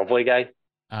a lovely guy.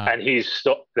 And the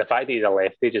fact that he's a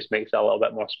lefty just makes it a little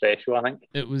bit more special, I think.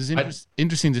 It was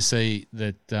interesting to see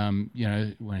that,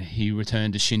 when he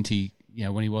returned to shinty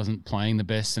when he wasn't playing the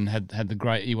best and had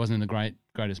he wasn't in the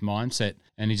greatest mindset,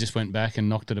 and he just went back and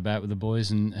knocked it about with the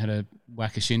boys and had a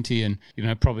whack a shinty. And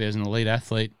probably as an elite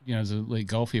athlete, as an elite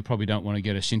golfer, you probably don't want to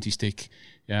get a shinty stick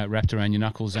wrapped around your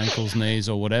knuckles, ankles, knees,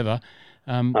 or whatever.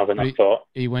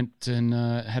 He went and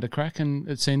had a crack, and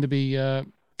it seemed to be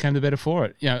came the better for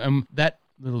it. That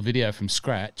little video from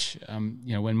scratch.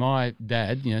 When my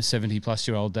dad,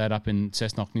 70-plus-year-old dad up in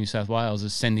Cessnock, New South Wales,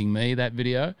 is sending me that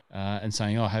video and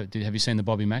saying, "Oh, have you seen the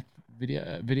Bobby Mack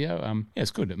video?"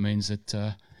 It's good. It means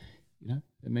that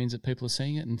people are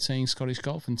seeing it and seeing Scottish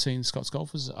golf and seeing Scots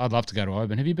golfers. I'd love to go to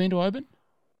Oban. Have you been to Oban?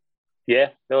 Yeah.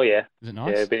 Oh, yeah. Is it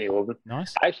nice? Yeah, I've been to Oban.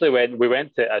 Nice. Actually, we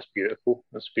went to. It's beautiful.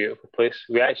 It's a beautiful place.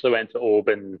 We actually went to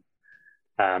Oban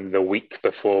the week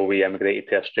before we immigrated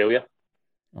to Australia.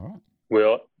 All right.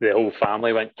 The whole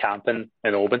family went camping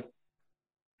in Oban,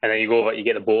 and then you go over, you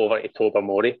get the boat over to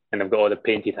Tobermory, and they've got all the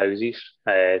painted houses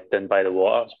down by the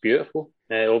water. It's beautiful.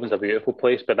 Oban's a beautiful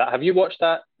place. But have you watched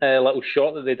that little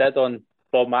shot that they did on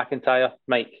Bob McIntyre,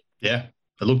 Mike? Yeah,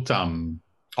 it looked. I'd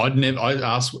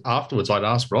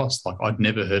asked Ross, like, I'd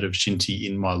never heard of shinty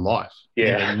in my life.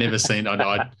 Yeah, never seen.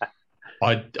 I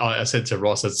said to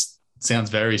Ross, it sounds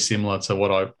very similar to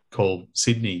what I call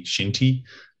Sydney shinty,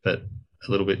 but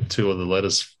a little bit, two of the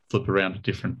letters flip around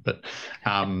different. But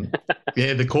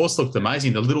the course looked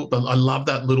amazing. I love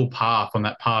that little path on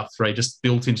that par 3, just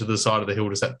built into the side of the hill,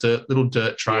 just that little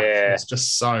dirt track. Yeah. It's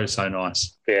just so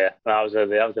nice. Yeah, that was a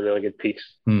really good piece.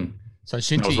 So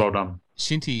Shinty, that was well done.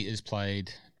 Shinty is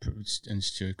played, and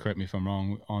Stu, correct me if I'm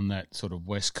wrong, on that sort of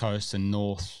west coast and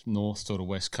north sort of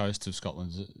west coast of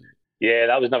Scotland. Yeah,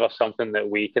 that was never something that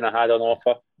we kind of had on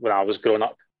offer when I was growing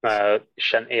up.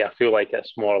 Shinty, I feel like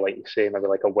it's more like you say, maybe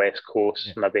like a west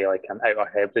coast, maybe like an Outer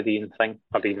Hebridean thing,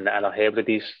 maybe even the Inner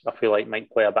Hebrides, I feel like might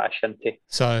play a bit of shinty.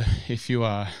 So if you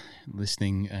are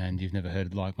listening and you've never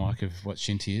heard, like Mike, of what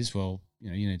shinty is, well,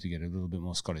 you need to get a little bit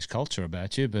more Scottish culture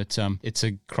about you, but it's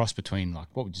a cross between, like,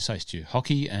 what would you say, Stu,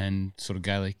 hockey and sort of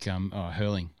Gaelic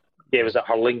hurling? Yeah, it was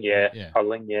hurling,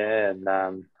 hurling,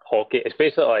 and hockey. It's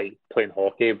basically like playing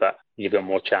hockey, but you've got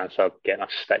more chance of getting a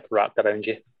stick wrapped around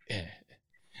you. Yeah.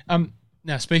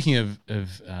 Now, speaking of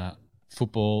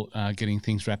football, getting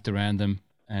things wrapped around them,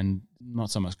 and not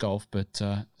so much golf, but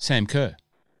Sam Kerr.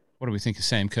 What do we think of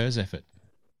Sam Kerr's effort?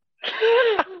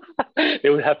 It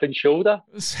was hip and shoulder.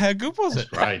 How good was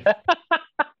it? Right. I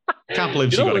can't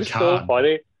believe she got a card. So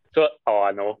funny. So,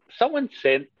 I know. Someone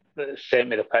sent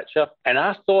me the picture, and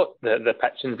I thought that the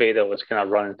pitching video was kind of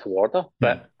running toward her,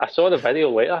 but I saw the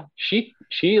video later. She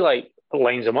like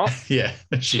lines him up. Yeah.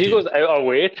 She goes out her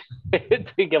way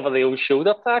to give her the old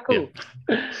shoulder tackle.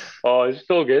 Yeah. Oh, it's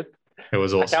so good. It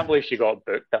was awesome. I can't believe she got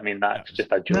booked. I mean, that's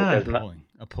just a joke, isn't it?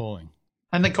 Appalling.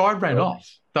 And the guy ran off.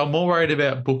 They were more worried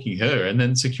about booking her, and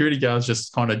then security guards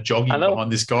just kind of jogging behind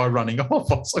this guy running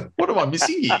off. I was like, what am I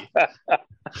missing here?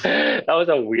 That was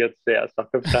a weird set of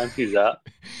circumstances.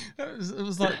 It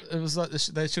was like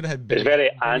they should have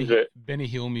had Benny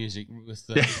Hill music with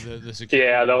the security.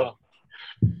 Yeah, I know.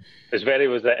 It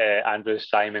was Andrew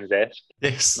Simons-esque.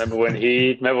 Yes. Remember when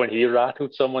he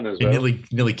rattled someone as well? He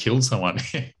nearly killed someone.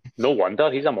 No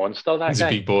wonder, he's a monster. He's a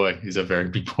big boy. He's a very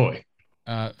big boy.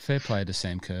 Fair play to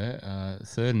Sam Kerr,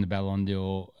 third in the Ballon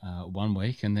d'Or 1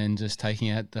 week, and then just taking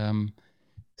out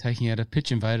a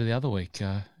pitch invader the other week.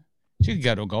 She could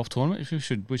go to a golf tournament.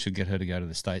 We should get her to go to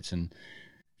the States and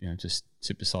just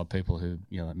sit beside people who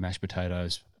like mashed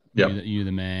potatoes. Yep. You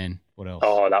the man. What else?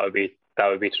 Oh, that would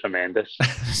be tremendous.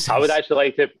 I would actually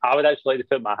like to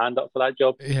put my hand up for that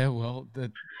job. Yeah, well,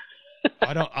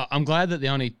 I'm glad that the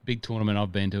only big tournament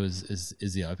I've been to is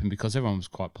the Open, because everyone was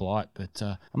quite polite. But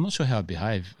I'm not sure how I'd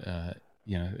behave.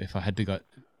 If I had to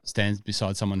stand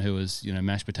beside someone who was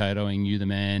mashed potatoing, you the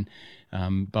man,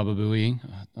 bubba booing.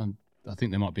 I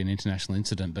think there might be an international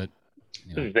incident, but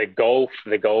the golf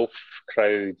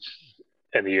crowds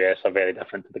in the US are very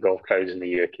different to the golf crowds in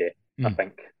the UK. I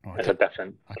think it's a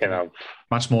different kind of...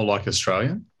 Much more like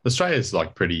Australian. Australia's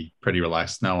like pretty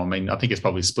relaxed now. I mean, I think it's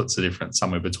probably splits the difference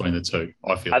somewhere between the two,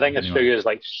 I feel. I think Australia's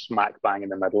like smack bang in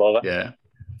the middle of it.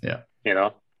 Yeah.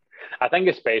 I think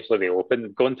especially the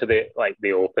Open, going to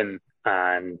the Open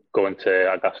and going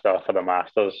to Augusta for the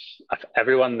Masters,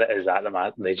 everyone that is at the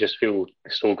Masters, they just feel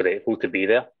so grateful to be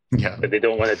there. Yeah. But they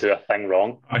don't want to do a thing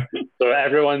wrong. So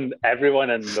everyone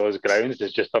in those grounds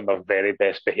is just on their very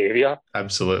best behaviour.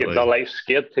 Absolutely. They're like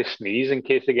scared to sneeze in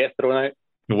case they get thrown out.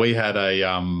 We had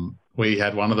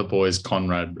one of the boys,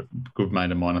 Conrad, good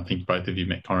mate of mine. I think both of you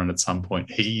met Conrad at some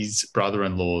point. His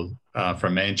brother-in-law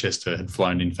from Manchester had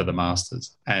flown in for the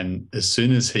Masters. And as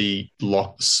soon as he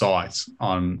locked sight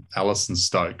on Alison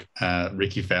Stoke,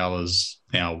 Ricky Fowler's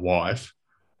now wife,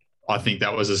 I think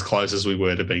that was as close as we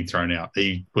were to being thrown out.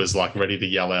 He was like ready to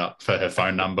yell out for her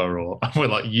phone number, or we're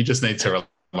like, you just need to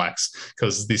relax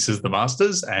because this is the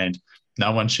Masters and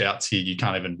no one shouts here. You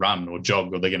can't even run or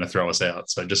jog or they're going to throw us out.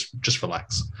 So just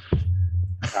relax.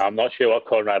 I'm not sure what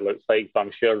Conrad looks like, but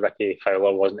I'm sure Ricky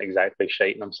Fowler wasn't exactly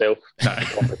shiting himself in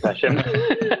competition.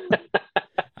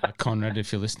 Conrad,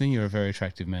 if you're listening, you're a very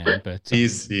attractive man, but he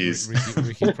is.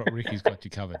 Ricky's got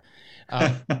you covered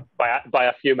by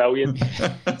a few million.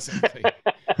 Yeah, exactly.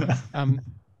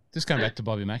 Just going back to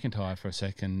Bobby McIntyre for a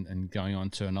second and going on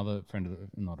to another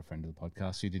not a friend of the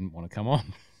podcast who didn't want to come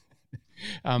on.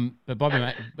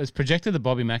 But it's projected that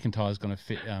Bobby McIntyre is going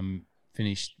to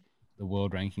finish the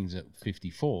world rankings at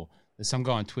 54. There's some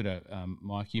guy on Twitter,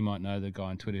 Mike, you might know the guy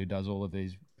on Twitter who does all of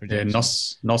these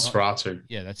projections. Yeah, Nosferatu.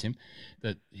 Yeah, that's him.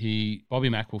 Bobby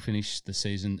Mack will finish the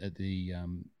season at the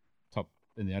top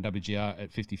in the WGR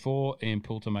at 54. Ian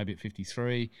Poulter maybe at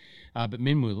 53. But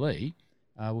Minwoo Lee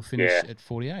will finish at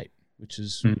 48, which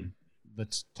is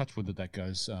let's touch wood that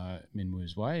goes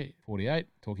Minwoo's way. 48.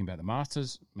 Talking about the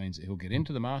Masters means that he'll get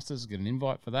into the Masters, get an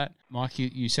invite for that. Mike,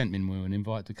 you sent Minwoo an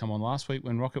invite to come on last week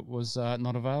when Rocket was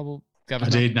not available. I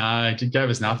did. No, he gave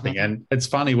us nothing. And it's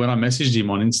funny, when I messaged him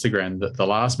on Instagram, that the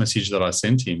last message that I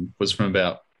sent him was from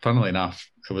about, funnily enough,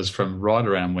 it was from right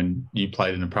around when you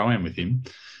played in a Pro-Am with him.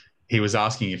 He was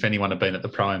asking if anyone had been at the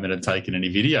Pro-Am and had taken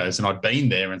any videos. And I'd been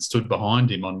there and stood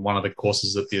behind him on one of the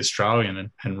courses at the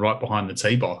Australian and right behind the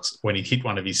tee box when he hit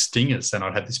one of his stingers. And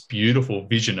I'd had this beautiful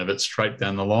vision of it straight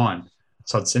down the line.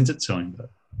 So I'd sent it to him. But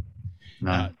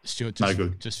no, Stuart, no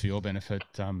good. Just for your benefit,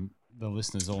 the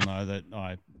listeners all know that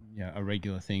a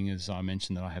regular thing is I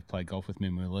mentioned that I have played golf with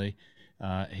Minwoo Lee.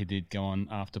 He did go on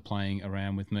after playing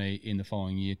around with me in the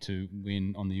following year to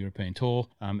win on the European Tour,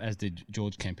 as did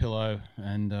George Campillo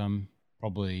and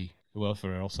probably who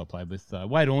else I played with.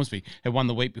 Wade Ormsby had won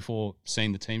the week before,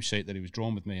 seeing the team sheet that he was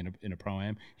drawn with me in a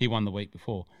Pro-Am. He won the week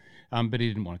before, but he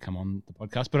didn't want to come on the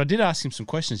podcast. But I did ask him some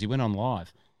questions. He went on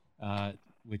live.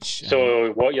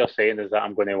 So what you're saying is that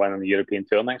I'm going to win on the European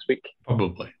Tour next week?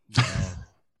 Probably.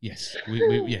 Yes,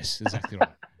 yes, exactly right.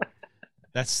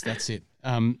 That's it.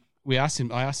 I asked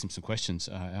him some questions.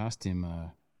 I asked him,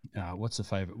 what's the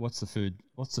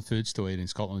food store to eat in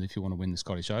Scotland if you want to win the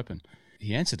Scottish Open?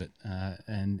 He answered it,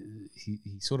 and he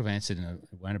sort of answered in a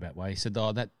roundabout way. He said,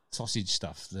 that sausage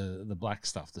stuff, the black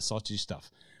stuff, the sausage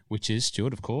stuff, which is,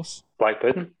 Stuart, of course, black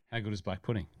pudding. How good is black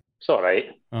pudding? It's all right.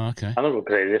 Oh, okay. I'm not go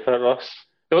crazy for it, Ross.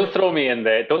 Don't throw me in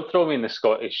the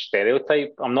Scottish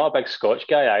stereotype. I'm not a big Scotch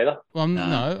guy either. Well,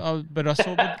 no, but I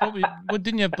saw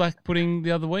didn't you have black pudding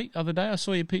the other day? I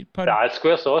saw you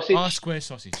square sausage. Oh, square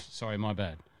sausage. Sorry, my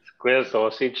bad. Square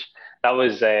sausage. That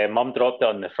was Mum dropped it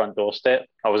on the front doorstep.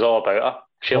 I was all about her.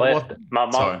 She left. My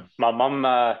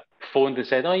mum phoned and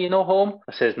said, "Oh, you know home?"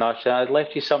 I says, "No, I'd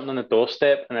left you something on the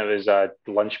doorstep," and it was a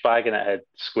lunch bag, and it had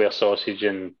square sausage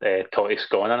and totty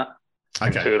scone in it.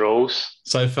 Okay. 2 rolls.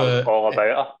 So for all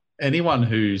about her. Anyone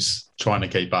who's trying to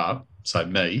keep up, so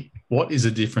me, what is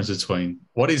the difference between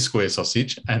what is square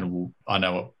sausage and I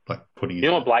know what black pudding is? You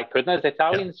know what black pudding is? The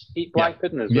Italians eat black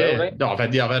pudding as well, right? No, I've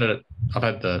had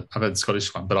the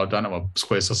Scottish one, but I don't know what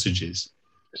square sausage is.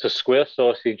 So square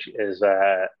sausage is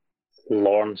a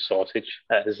Lorne sausage,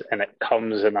 and it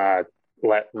comes in a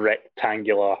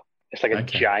rectangular. It's like a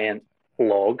giant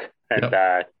log.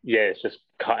 And it's just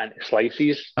cut into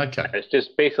slices. Okay. And it's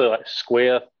just basically like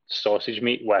square sausage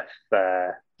meat with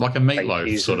like a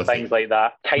meatloaf sort of things thing. like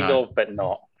that. Kind of, but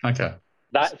not. Okay.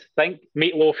 Think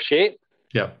meatloaf shape.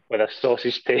 Yeah. With a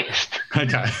sausage taste.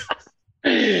 Okay.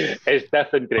 It's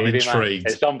different gravy, man.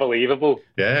 It's unbelievable.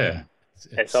 Yeah.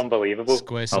 It's unbelievable.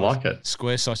 I like it.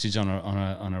 Square sausage on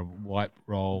a white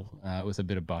roll with a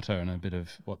bit of butter and a bit of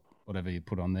whatever you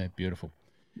put on there. Beautiful.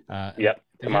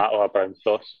 Tomato or brown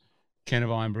sauce. Can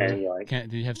of iron brew.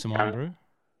 Do you have some iron brew?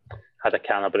 Had a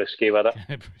can of brewski with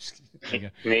it.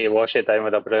 Need to wash it down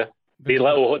with a brew. These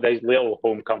little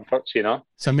home comforts, you know.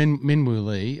 So Minwoo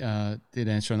Lee did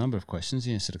answer a number of questions.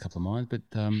 He answered a couple of mine, but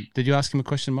did you ask him a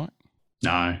question, Mike?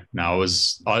 No.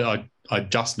 I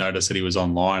just noticed that he was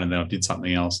online, and then I did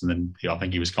something else, and then I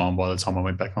think he was gone by the time I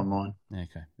went back online.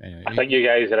 Okay. Anyway, I think you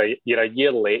guys you're a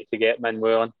year late to get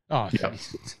Minwoo on. Oh, yeah.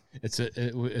 It's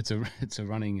a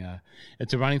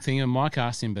running thing. And Mike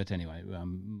asked him, but anyway,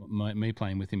 me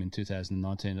playing with him in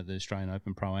 2019 at the Australian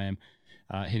Open Pro-Am,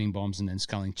 hitting bombs and then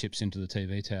sculling chips into the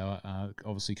TV tower,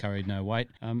 obviously carried no weight,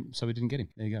 so we didn't get him.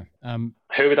 There you go.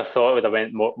 Who would have thought it would have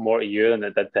went more to you than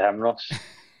it did to him, Ross?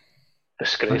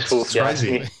 Disgraceful. It's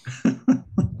crazy.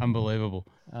 Unbelievable.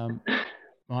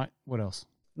 Mike, what else?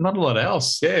 Not a lot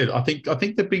else. Yeah, I think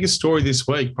the biggest story this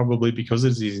week, probably because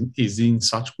it is in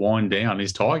such wind down,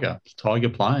 is Tiger. Tiger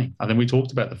playing. I think we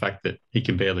talked about the fact that he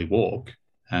can barely walk.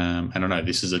 And I know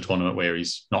this is a tournament where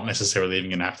he's not necessarily even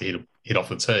going to have to hit off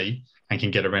the tee and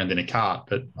can get around in a cart.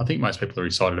 But I think most people are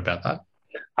excited about that.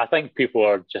 I think people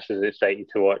are just as excited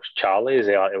to watch Charlie as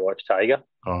they are to watch Tiger.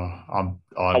 I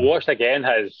watched again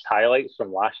his highlights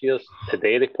from last year's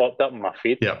today. They popped up on my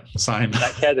feed. Yeah, same.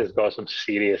 That kid has got some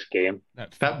serious game,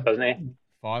 doesn't he?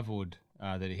 5-wood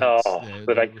that he hits.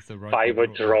 With the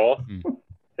 5-wood draw.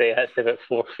 They hit about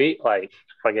 4 feet. Like,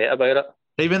 forget about it.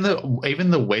 Even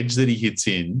the wedge that he hits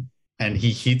in, and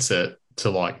he hits it to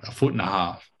like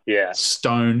 1.5 feet. Yeah.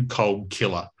 Stone cold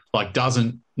killer. Like,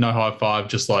 doesn't, no high five,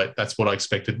 just like, that's what I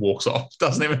expected, walks off.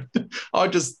 Doesn't even,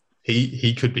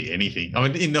 he could be anything. I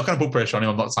mean, you're not going to put pressure on him.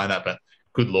 I'm not saying that, but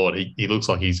good Lord, he looks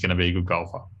like he's going to be a good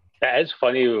golfer. It is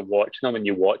funny watching him, and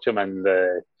you watch him in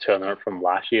the tournament from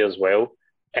last year as well.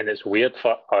 And it's weird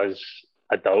for us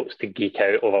adults to geek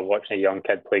out over watching a young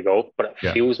kid play golf, but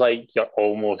it feels like you're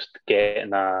almost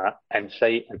getting an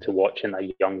insight into watching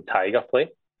a young Tiger play.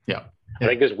 Yeah. I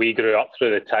think as we grew up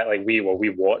through we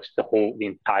watched the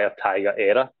entire Tiger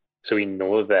era, so we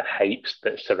know the hypes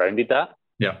that surrounded that.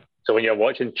 Yeah. So when you're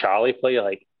watching Charlie play, you're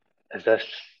like, is this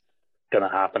going to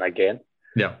happen again?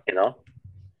 Yeah. You know,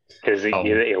 because he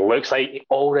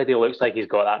already looks like he's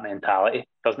got that mentality,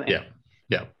 doesn't he? Yeah.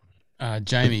 Yeah.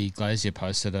 Jamie Glazier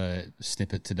posted a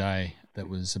snippet today that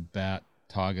was about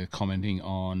Tiger commenting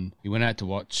on, he went out to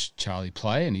watch Charlie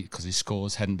play, and because his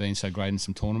scores hadn't been so great in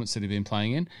some tournaments that he'd been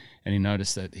playing in, and he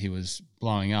noticed that he was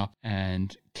blowing up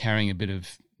and carrying a bit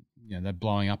of, they're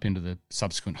blowing up into the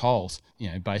subsequent holes.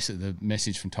 Basically the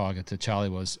message from Tiger to Charlie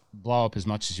was, blow up as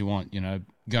much as you want,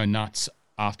 go nuts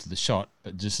after the shot,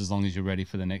 but just as long as you're ready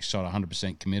for the next shot,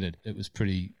 100% committed. It was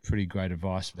pretty great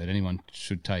advice that anyone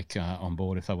should take on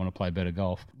board if they want to play better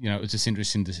golf. It was just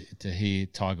interesting to hear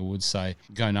Tiger Woods say,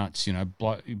 go nuts,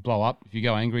 blow up. If you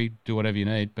go angry, do whatever you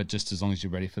need, but just as long as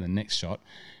you're ready for the next shot,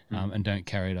 and don't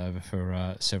carry it over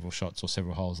for several shots or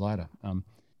several holes later. Now,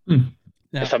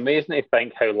 it's amazing to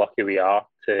think how lucky we are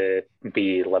to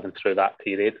be living through that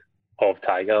period of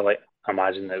Tiger. Like,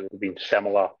 imagine it would have been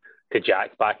similar to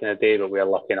Jack back in the day, but we're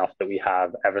lucky enough that we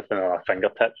have everything on our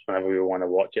fingertips whenever we want to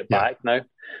watch it back now.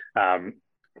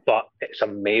 But it's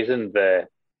amazing the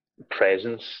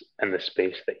presence and the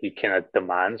space that he kind of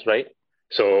demands, right?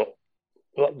 So,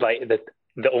 like,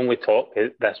 the only talk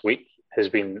this week has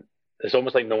been, it's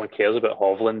almost like no one cares about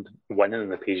Hovland winning in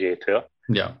the PGA Tour.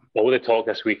 Yeah. All the talk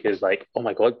this week is like, oh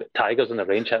my God, but Tiger's on the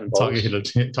range hitting balls.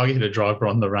 Tiger hit a driver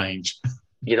on the range.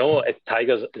 If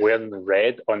Tiger's wearing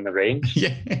red on the range,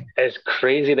 it's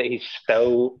crazy that he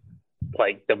still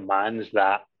demands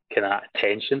that kind of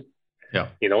attention. Yeah.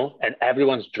 And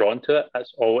everyone's drawn to it.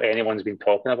 That's all anyone's been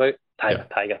talking about. Tiger.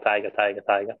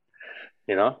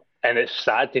 And it's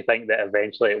sad to think that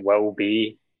eventually it will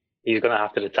be, he's going to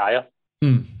have to retire.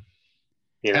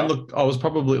 And look, I was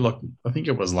probably I think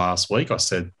it was last week.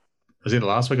 Was it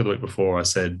last week or the week before? I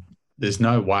said, there's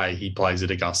no way he plays at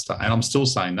Augusta. And I'm still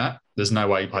saying that. There's no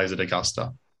way he plays at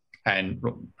Augusta. And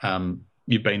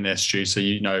you've been there, Stu, so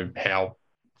you know how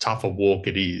tough a walk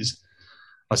it is.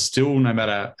 I still, no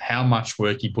matter how much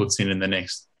work he puts in the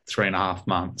next 3.5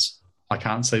 months, I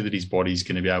can't see that his body's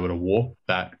going to be able to walk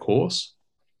that course.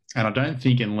 And I don't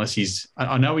think unless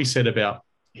I know he said about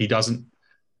he doesn't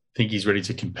think he's ready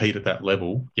to compete at that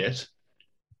level yet.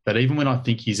 But even when I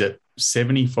think he's at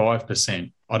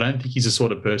 75%, I don't think he's the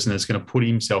sort of person that's going to put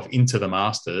himself into the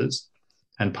Masters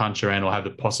and punch around or have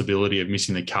the possibility of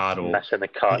missing the card or missing the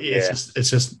card. It's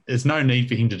just there's no need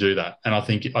for him to do that. And I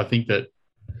think that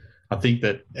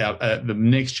the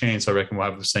next chance I reckon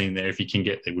we'll have seen there, if he can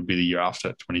get there, would be the year after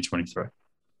 2023.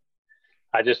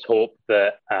 I just hope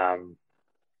that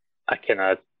I kind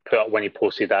of put up, when he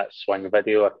posted that swing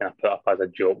video, I kind of put up as a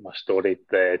joke my story,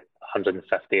 the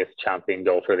 150th champion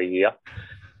golfer of the year.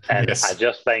 And I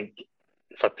just think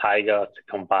for Tiger to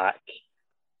come back,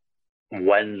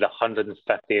 win the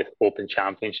 150th Open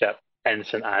Championship in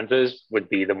St Andrews would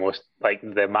be the most,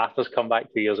 the Masters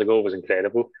comeback 2 years ago was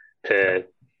incredible. To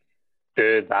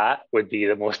do that would be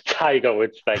the most Tiger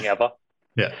Woods thing ever.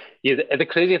 Yeah. The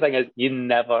crazy thing is,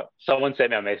 someone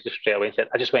sent me a message straight away and said,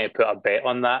 I just want to put a bet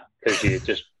on that because you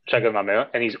just triggered my memory,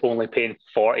 and he's only paying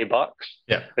 $40.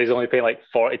 Yeah. He's only paying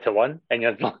 40-1. And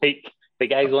you're like, the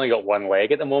guy's only got one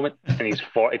leg at the moment and he's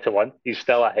 40-1. He's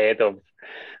still ahead of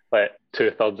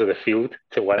 2/3 of the field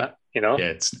to win it,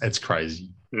 Yeah, it's crazy.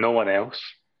 No one else.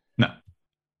 No.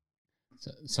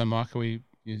 So Mark,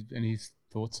 any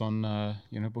thoughts on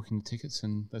booking the tickets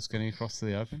and that's getting across to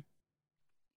the Open?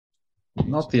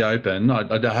 Not the Open.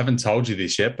 I haven't told you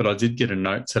this yet, but I did get a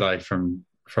note today from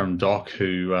Doc,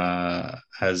 who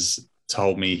has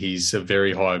told me he's a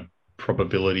very high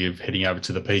probability of heading over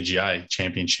to the PGA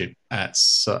Championship at,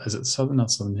 is it Southern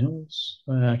Hills?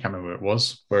 I can't remember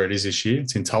where it is this year.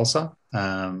 It's in Tulsa.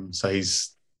 So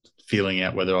he's feeling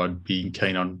out whether I'd be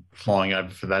keen on flying over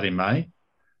for that in May.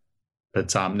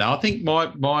 But no, I think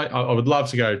I would love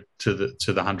to go to the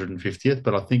 150th,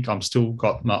 but I think I'm still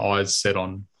got my eyes set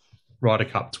on Ryder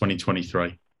Cup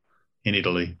 2023 in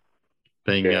Italy,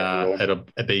 being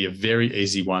it'd be a very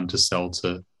easy one to sell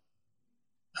to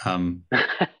the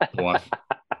wife,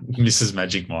 Mrs.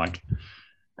 Magic Mike.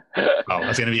 Oh,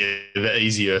 it's going to be the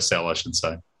easier sell, I should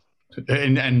say.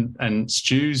 And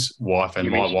Stu's wife and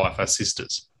my wife are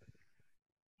sisters.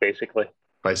 Basically,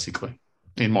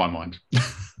 in my mind.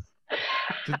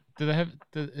 Do they have?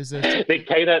 Is there?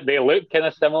 They look kind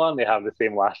of similar, and they have the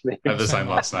same last name. Have the same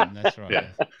last name. That's right. Yeah.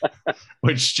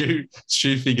 Which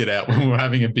Stu figured out when we were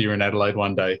having a beer in Adelaide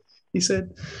one day. He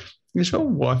said, "Is your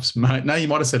wife's mate?" No, you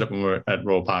might have said it when we were at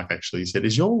Royal Park. Actually, he said,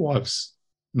 "Is your wife's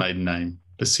maiden name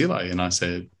Basile?" And I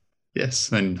said,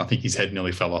 "Yes." And I think his head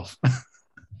nearly fell off.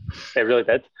 It really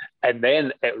did, and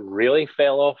then it really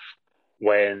fell off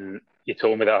when you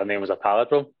told me that her name was a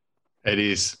palindrome. It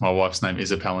is. My wife's name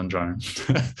is a palindrome.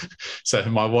 So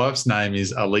my wife's name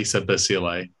is Elisa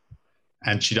Basile,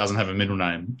 and she doesn't have a middle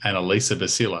name. And Elisa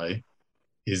Basile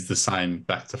is the same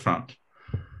back to front.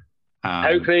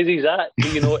 How crazy is that? Do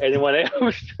you know anyone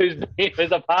else whose name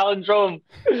is a palindrome?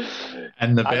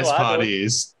 And the best part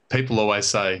is people always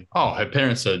say, "Oh, her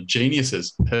parents are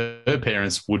geniuses." Her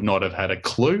parents would not have had a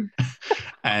clue.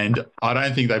 And I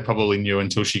don't think they probably knew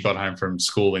until she got home from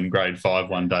school in grade 5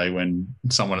 one day when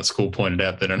someone at school pointed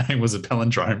out that her name was a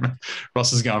palindrome.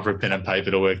 Ross is going for a pen and paper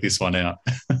to work this one out.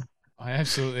 I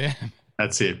absolutely am.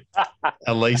 That's it.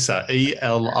 Elisa,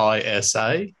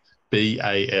 Elisa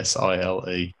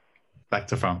Basile. Back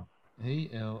to front.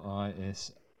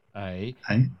 Elisa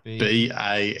Basile.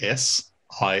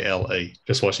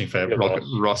 Just watching for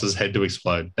Ross's head to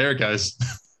explode. There it goes.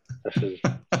 This is,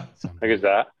 how is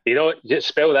that? You know, just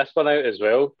spell this one out as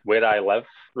well. Where I live,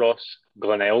 Ross,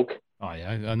 Glenelg. Oh yeah,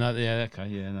 I know. Yeah, okay,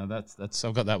 yeah. No, that's.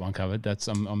 I've got that one covered.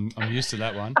 I'm used to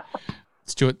that one.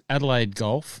 Stuart, Adelaide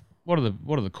Golf. What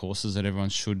are the courses that everyone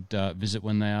should visit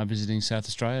when they are visiting South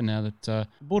Australia? Now that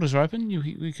borders are open,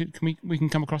 we can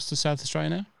come across to South Australia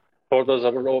now. Borders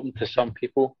are open to some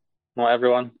people, not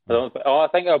everyone. I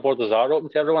think our borders are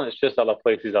open to everyone. It's just other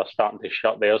places are starting to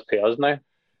shut theirs to us now.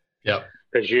 Yeah.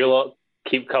 Because you lot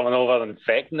keep coming over and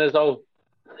infecting us all.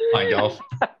 Playing golf.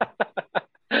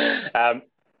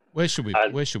 Where should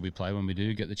we play when we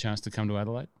do get the chance to come to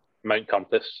Adelaide? Mount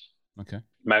Compass. Okay.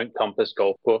 Mount Compass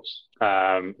Golf Course.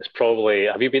 It's probably.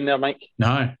 Have you been there, Mike?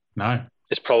 No.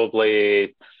 It's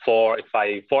probably 40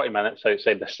 minutes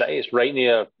outside the city. It's right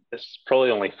near. It's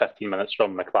probably only 15 minutes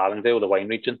from McLarendale, the wine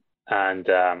region. And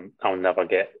I'll never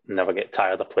get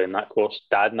tired of playing that course.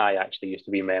 Dad and I actually used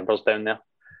to be members down there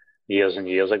years and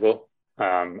years ago,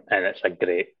 and it's a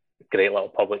great little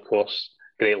public course,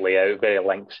 great layout, very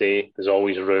linksy. There's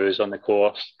always rows on the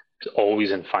course. It's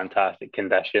always in fantastic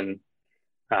condition.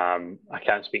 I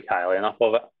can't speak highly enough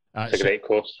of it. It's a great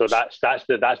course. So that's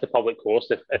the public course.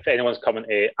 If anyone's coming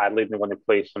to Adelaide and they want to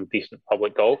play some decent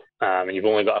public golf, and you've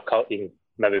only got you can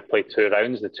maybe play 2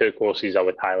 rounds. The 2 courses I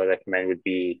would highly recommend would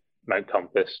be Mount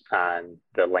Compass and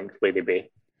the Linked Lady Bay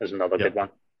is another good one.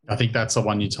 I think that's the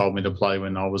one you told me to play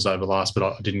when I was over last, but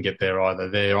I didn't get there either.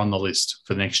 They're on the list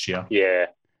for next year. Yeah,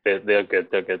 they're good.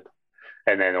 They're good.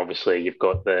 And then obviously you've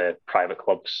got the private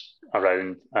clubs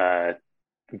around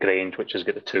Grange, which has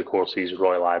got the 2 courses,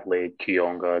 Royal Adelaide,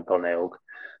 Kooyonga, Glenelg.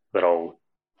 They're all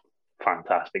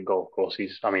fantastic golf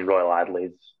courses. I mean, Royal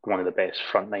Adelaide's one of the best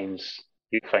front nines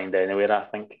you can find anywhere, I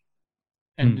think.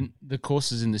 And the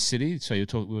courses in the city, so we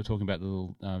were talking about the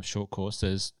little short course.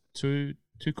 There's two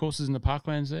courses in the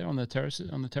parklands there on the terrace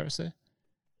there.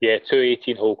 Yeah, 2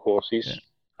 18-hole courses.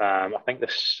 Yeah. I think the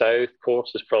south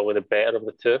course is probably the better of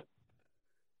the 2.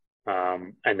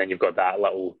 And then you've got that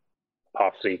little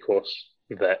par 3 course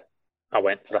that I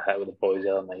went for a hit with the boys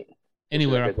the other night.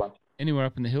 Anywhere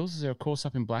up in the hills? Is there a course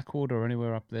up in Blackwood or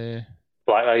anywhere up there?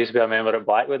 I used to be a member at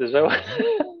Blackwood as well.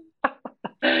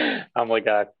 I'm like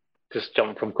just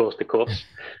jumping from course to course.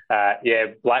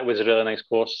 Blackwood's a really nice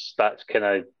course. That's kind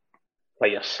of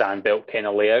like a sandbelt kind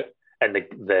of layout, and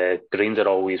the greens are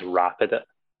always rapid at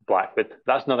Blackwood.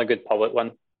 That's not a good public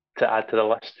one to add to the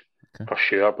list for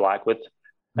sure. Blackwood,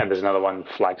 and there's another one,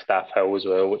 Flagstaff Hill as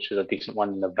well, which is a decent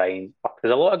one in the Vine.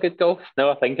 There's a lot of good golf now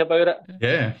I think about it.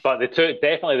 Yeah, but the 2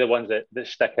 definitely the ones that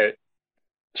stick out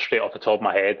straight off the top of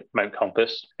my head, Mount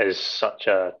Compass is such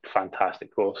a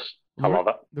fantastic course. I love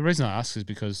it. The reason I ask is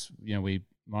because,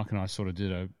 Mike and I sort of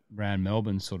did a round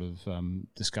Melbourne sort of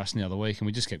discussion the other week, and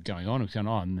we just kept going on and going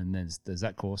on, and then there's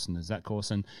that course and there's that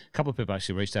course, and a couple of people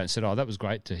actually reached out and said, "Oh, that was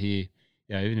great to hear."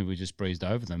 Even if we just breezed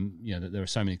over them, that there are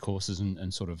so many courses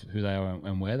and sort of who they are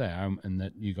and where they are, and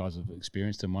that you guys have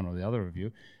experienced in one or the other of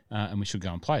you, and we should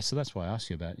go and play. So that's why I asked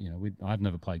you about. I've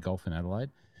never played golf in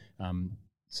Adelaide,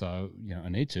 so I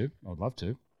need to. I'd love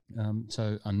to.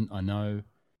 So I know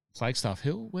Flagstaff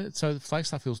Hill. So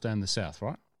Flagstaff Hill's down the south,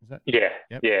 right? Is that? Yeah,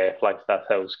 yep. Yeah. Flagstaff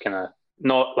Hill's kind of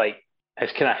not like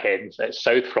it's kind of heading. It's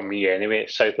south from me anyway.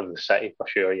 It's south of the city for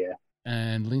sure. Yeah.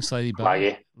 And Lynx Lady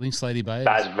Bay. Lynx Lady Bay.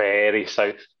 That's very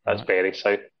south. That's very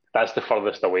south. That's the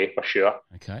furthest away for sure.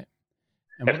 Okay.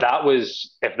 And if that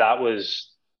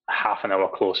was half an hour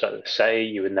closer to the city,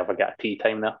 you would never get a tea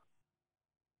time there.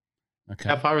 Okay.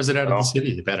 How far is it out of the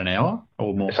city? About an hour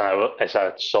or more? It's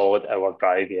a solid hour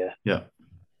drive. Yeah. Yeah.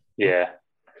 Yeah.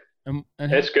 And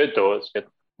it's good though. It's good.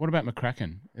 What about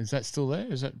McCracken? Is that still there?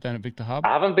 Is that down at Victor Harbour?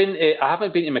 I haven't been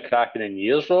to McCracken in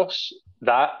years, Ross.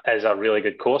 That is a really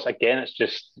good course. Again, it's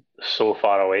just so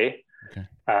far away. Okay.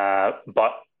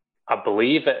 But I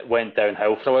believe it went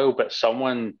downhill for a while, but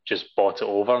someone just bought it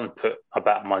over and put a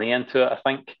bit of money into it, I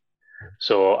think.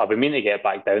 So I've been meaning to get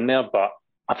back down there, but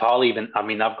I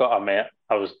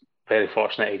was very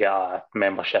fortunate to get a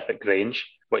membership at Grange,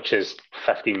 which is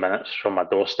 15 minutes from my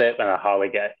doorstep, and I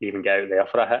hardly even get out there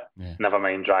for a hit. Yeah. Never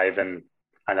mind driving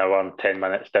an hour and 10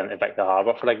 minutes down to Victor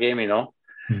Harbour for a game,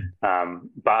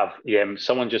 But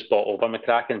someone just bought over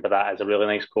McCracken, but that is a really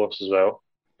nice course as well.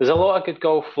 There's a lot of good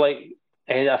golf.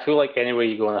 I feel like anywhere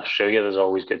you go in Australia, there's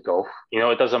always good golf.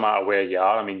 It doesn't matter where you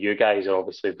are. I mean, you guys are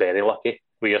obviously very lucky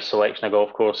with your selection of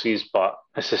golf courses, but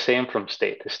it's the same from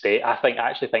state to state. I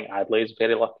actually think Adelaide's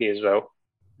very lucky as well.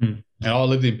 And I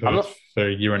lived in Perth for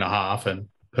a year and a half, and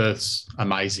Perth's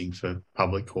amazing for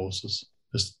public courses.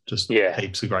 Just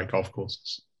heaps of great golf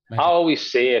courses. I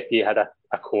always say if you had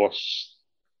a course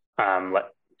like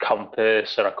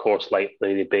Compass or a course like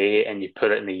Lady Bay and you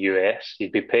put it in the US,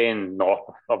 you'd be paying north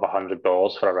of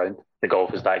 $100 for a round. The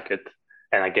golf is that good.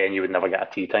 And again, you would never get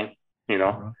a tee time,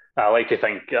 Right. I like to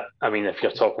think, if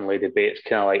you're talking Lady Bay, it's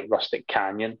kind of like Rustic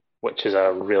Canyon, which is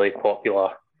a really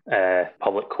popular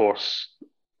public course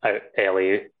out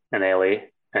in LA,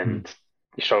 and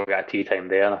you struggle to get a tee time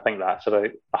there. And I think that's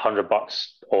about $100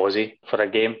 Aussie for a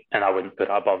game. And I wouldn't put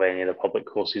it above any of the public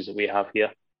courses that we have here.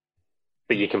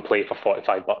 But you can play for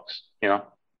 $45,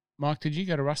 Mike, did you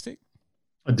go to Rustic?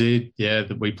 I did, yeah.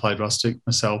 We played Rustic,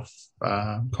 myself,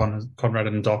 Conrad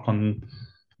and Doc on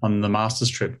the Masters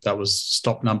trip. That was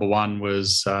stop number one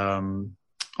was,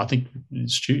 I think,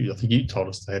 Stu, I think you told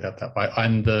us to head out that way.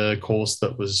 And the course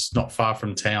that was not far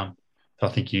from town, I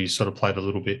think you sort of played a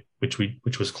little bit, which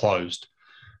was closed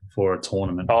for a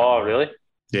tournament. Oh, really?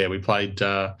 Yeah, we played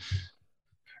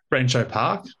Rancho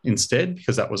Park instead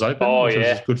because that was open, which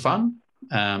was good fun.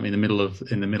 In the middle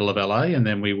of LA, and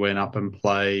then we went up and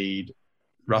played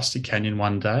Rustic Canyon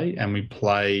one day, and we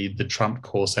played the Trump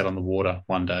course out on the water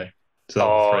one day. So that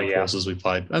were three courses we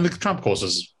played, and the Trump course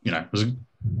was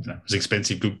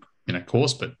expensive, good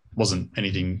course, but wasn't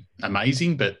anything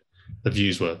amazing. But the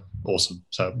views were awesome,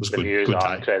 so it was good. The views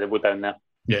are incredible down there.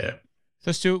 Yeah.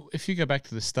 So, Stu, if you go back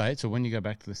to the States, or when you go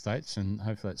back to the States, and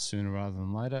hopefully that's sooner rather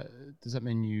than later, does that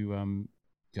mean you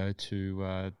go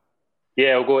to?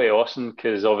 Yeah, I'll go to Austin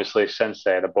because obviously since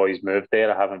the boys moved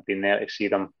there, I haven't been there to see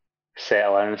them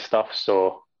settle in and stuff.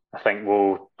 So I think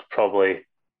we'll probably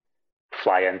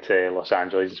fly into Los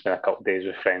Angeles and spend a couple of days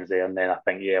with friends there, and then I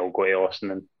think we'll go to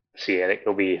Austin and see Eric.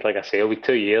 It'll be, like I say,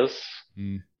 2 years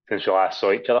since we last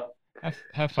saw each other.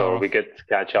 How far so it'll be good to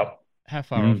catch up. How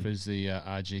far off is the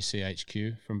RGC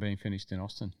HQ from being finished in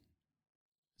Austin?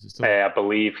 Is it still... I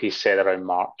believe he said around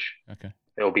March. Okay,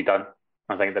 it'll be done.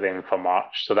 I think they're aiming for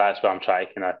March, so that's where I'm trying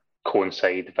to kind of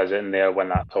coincide visiting there when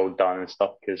that's all done and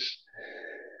stuff, because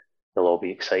they'll all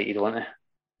be excited, won't they?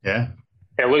 Yeah.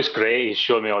 It looks great. He's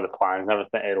showing me all the plans and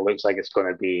everything. It looks like it's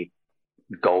going to be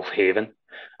golf haven.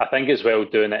 I think as well,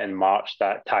 doing it in March,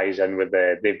 that ties in with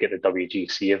they've got the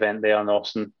WGC event there in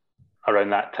Austin around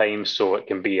that time, so it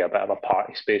can be a bit of a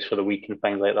party space for the week and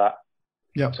things like that.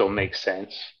 Yeah. So it makes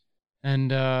sense.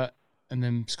 And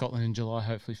then Scotland in July,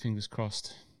 hopefully, fingers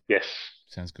crossed. Yes.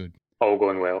 Sounds good. All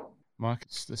going well. Mike,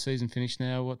 it's the season finished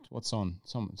now. What's on?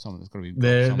 Something that's got to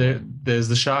be there's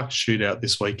the Sharks shootout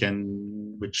this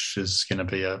weekend, which is going to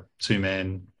be a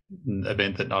 2-man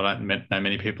event that I don't know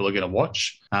many people are going to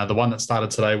watch. The one that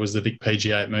started today was the Vic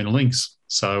PGA at Moona Links.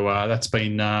 So that's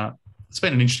been it's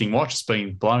been an interesting watch. It's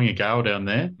been blowing a gale down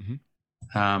there.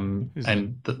 And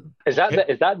is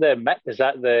that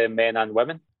the men and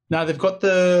women? no, they've got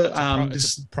the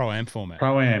it's a pro-am format.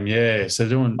 Pro-am, yeah. So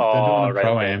they're doing a right,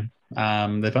 pro-am.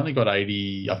 They've only got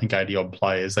 80 odd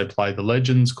players. They play the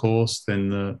Legends course, then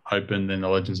the Open, then the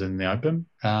Legends, and the Open.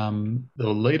 The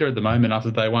leader at the moment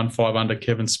after day one, 5 under,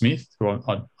 Kevin Smith, who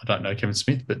I don't know Kevin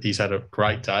Smith, but he's had a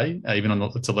great day, even on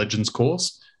it's a Legends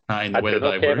course in the weather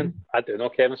they were in. I do know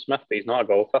Kevin Smith, but he's not a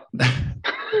golfer.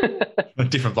 A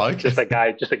different bloke. Just a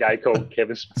guy called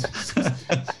Kevin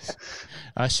Smith.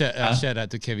 Shout out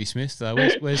to Kevin Smith.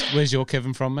 Where's your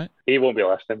Kevin from, mate? He won't be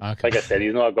listening. Okay. Like I said,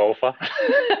 he's not a golfer.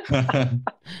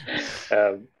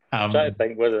 I'm trying to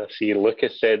think. What did I see?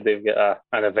 Lucas said they've got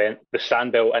an event, the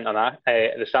Sandbelt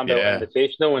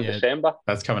Invitational in December.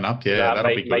 That's coming up. Yeah,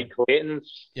 that'll be good.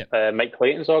 Mike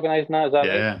Clayton's organising that. Is that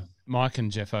right? Mike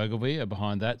and Jeff Ogilvy are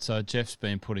behind that. So Jeff's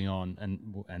been putting on,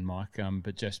 and Mike,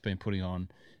 but Jeff's been putting on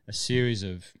a series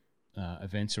of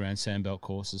events around sandbelt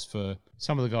courses for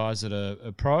some of the guys that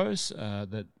are pros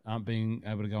that aren't being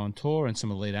able to go on tour, and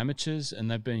some elite amateurs,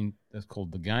 and they're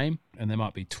called the game, and there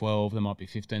might be 12, there might be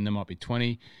 15, there might be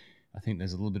 20. I think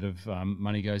there's a little bit of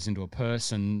money goes into a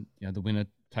purse, and the winner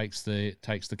takes the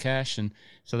cash, and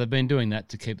so they've been doing that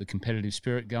to keep the competitive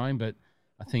spirit going. But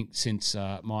I think since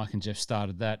Mike and Jeff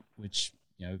started that, which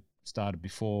started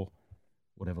before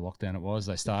whatever lockdown it was,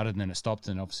 they started and then it stopped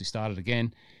and obviously started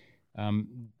again.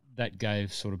 That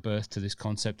gave sort of birth to this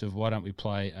concept of why don't we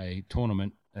play a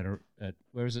tournament at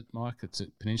where is it, Mike? It's at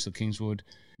Peninsula Kingswood,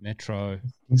 Metro,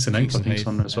 Kingston Heath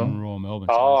on as well, and Royal Melbourne.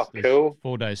 Oh, so cool!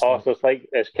 4 days. So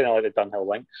it's kind of like the Dunhill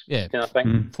Links. Yeah, kind of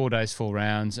thing. 4 days, 4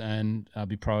 rounds, and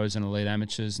be pros and elite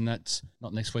amateurs, and that's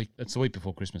not next week. It's the week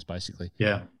before Christmas, basically.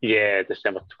 Yeah,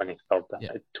 December 23rd.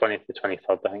 Yeah. 20th to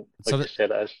 23rd, I think. Like you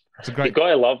said, it is. It's a great.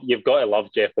 You've got to love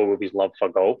Jeff Ogilvy's love for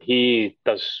golf. He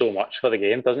does so much for the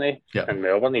game, doesn't he? Yeah. In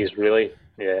Melbourne, he's really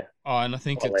Oh, and I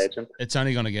think it's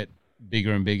only going to get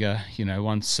bigger and bigger,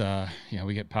 once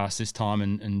we get past this time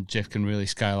and Jeff can really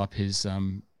scale up his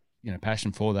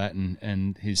passion for that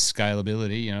and his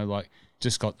scalability, like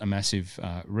just got a massive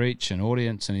reach and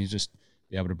audience, and he's just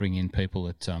be able to bring in people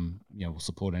that will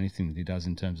support anything that he does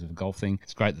in terms of golf thing.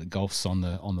 It's great that golf's on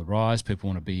the rise. People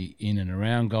want to be in and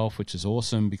around golf, which is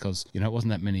awesome, because it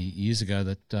wasn't that many years ago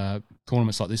that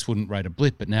tournaments like this wouldn't rate a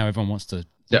blip, but now everyone wants to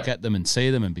look at them and see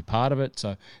them and be part of it.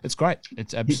 So it's great.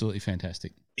 It's absolutely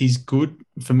fantastic. He's good.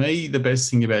 For me, the best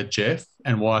thing about Jeff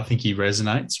and why I think he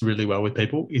resonates really well with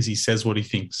people is he says what he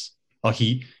thinks. Like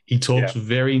he talks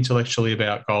very intellectually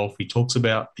about golf. He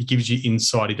gives you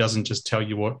insight. He doesn't just tell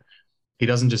you he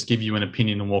doesn't just give you an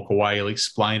opinion and walk away. He'll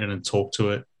explain it and talk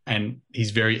to it. And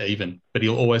he's very even, but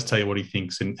he'll always tell you what he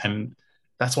thinks. And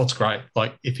that's what's great.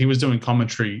 Like if he was doing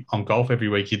commentary on golf every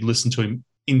week, you'd listen to him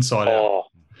inside out.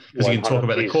 Because he can talk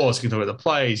about the course, he can talk about the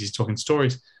plays, he's talking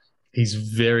stories. He's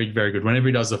very, very good. Whenever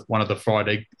he does one of the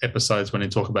Friday episodes when he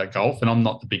talk about golf, and I'm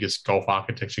not the biggest golf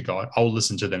architecture guy, I'll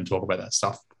listen to them talk about that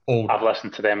stuff all day. I've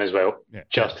listened to them as well,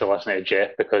 just to listen to Jeff,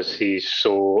 because he's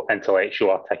so intellectual,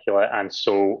 articulate, and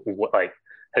so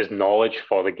his knowledge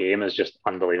for the game is just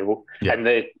unbelievable. Yeah. And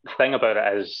the thing about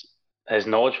it is his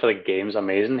knowledge for the game is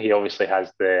amazing. He obviously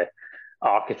has the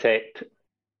architect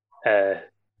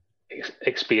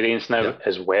experience now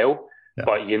as well,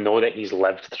 but that he's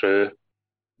lived through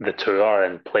the tour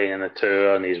and playing in the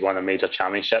tour, and he's won a major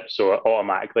championship, so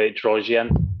automatically it draws you in.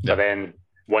 But then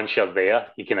once you're there,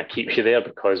 he kind of keeps you there,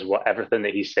 because everything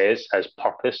that he says has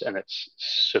purpose and it's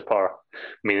super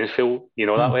meaningful,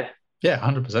 that way. Yeah,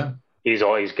 100%.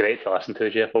 He's great to listen to,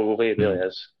 Jeff Ogilvy. It really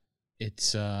is.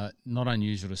 It's not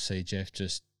unusual to see Jeff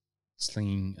just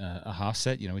slinging a half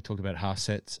set. We talked about half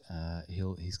sets.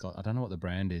 He's got, I don't know what the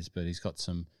brand is, but he's got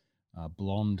some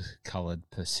blonde coloured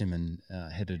persimmon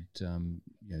headed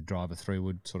driver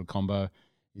 3-wood sort of combo.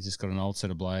 He's just got an old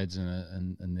set of blades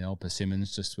and the old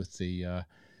persimmons, just with the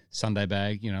Sunday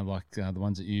bag, like the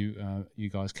ones that you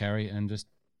guys carry, and just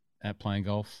out playing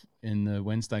golf in the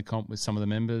Wednesday comp with some of the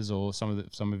members or some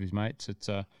of his mates. It's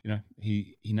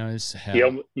he knows how.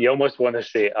 You almost want to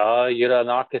say, you're an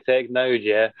architect now,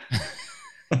 Jeff.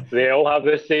 They all have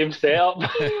the same setup.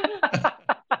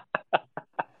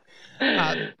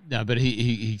 No, but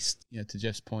he's to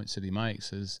Jeff's points that he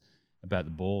makes is about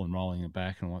the ball and rolling it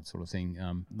back and all that sort of thing.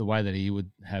 The way that he would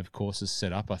have courses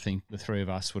set up, I think the three of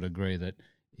us would agree that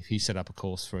if he set up a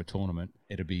course for a tournament,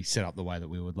 it'd be set up the way that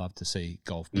we would love to see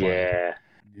golf play. Yeah.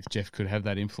 If Jeff could have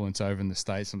that influence over in the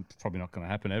States, it's probably not going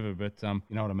to happen ever, but you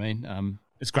know what I mean?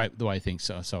 It's great the way he thinks,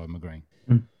 so I'm agreeing.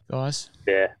 Guys,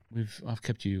 I've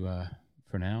kept you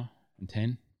for an hour and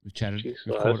 10. We've chatted.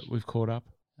 We've caught up.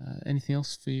 Anything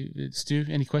else for you, Stu?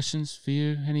 Any questions for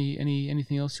you?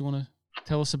 Anything else you want to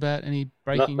tell us about? Any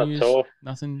breaking Nothing news? at all.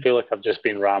 Nothing. I feel like I've just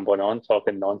been rambling on,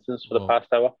 talking nonsense for the past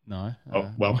hour. No.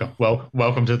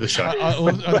 Welcome to the show. I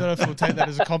don't know if we'll take that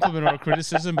as a compliment or a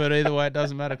criticism, but either way, it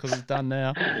doesn't matter because it's done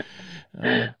now.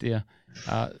 Dear.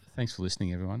 Thanks for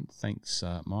listening, everyone. Thanks,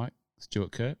 Mike.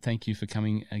 Stuart KERR, thank you for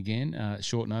coming again,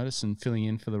 short notice and filling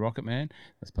in for the Rocket Man.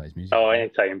 Let's play his music. Oh,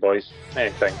 anytime, boys.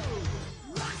 Anytime.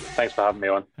 Thanks for having me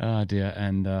on. Oh, dear.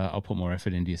 And I'll put more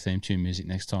effort into your theme tune music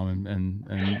next time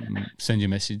and send you a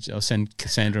message. I'll send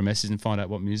Cassandra a message and find out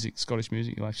what music, Scottish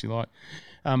music, you actually like.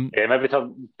 Yeah, maybe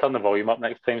turn the volume up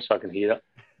next time so I can hear it.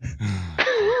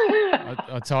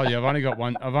 I told you, I've only got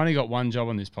one job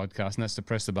on this podcast, and that's to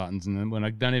press the buttons. And then when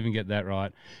I don't even get that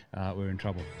right, we're in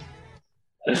trouble.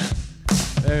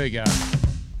 There we go.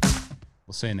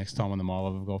 We'll see you next time on the My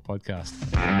Love of Golf podcast.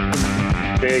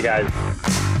 See you guys.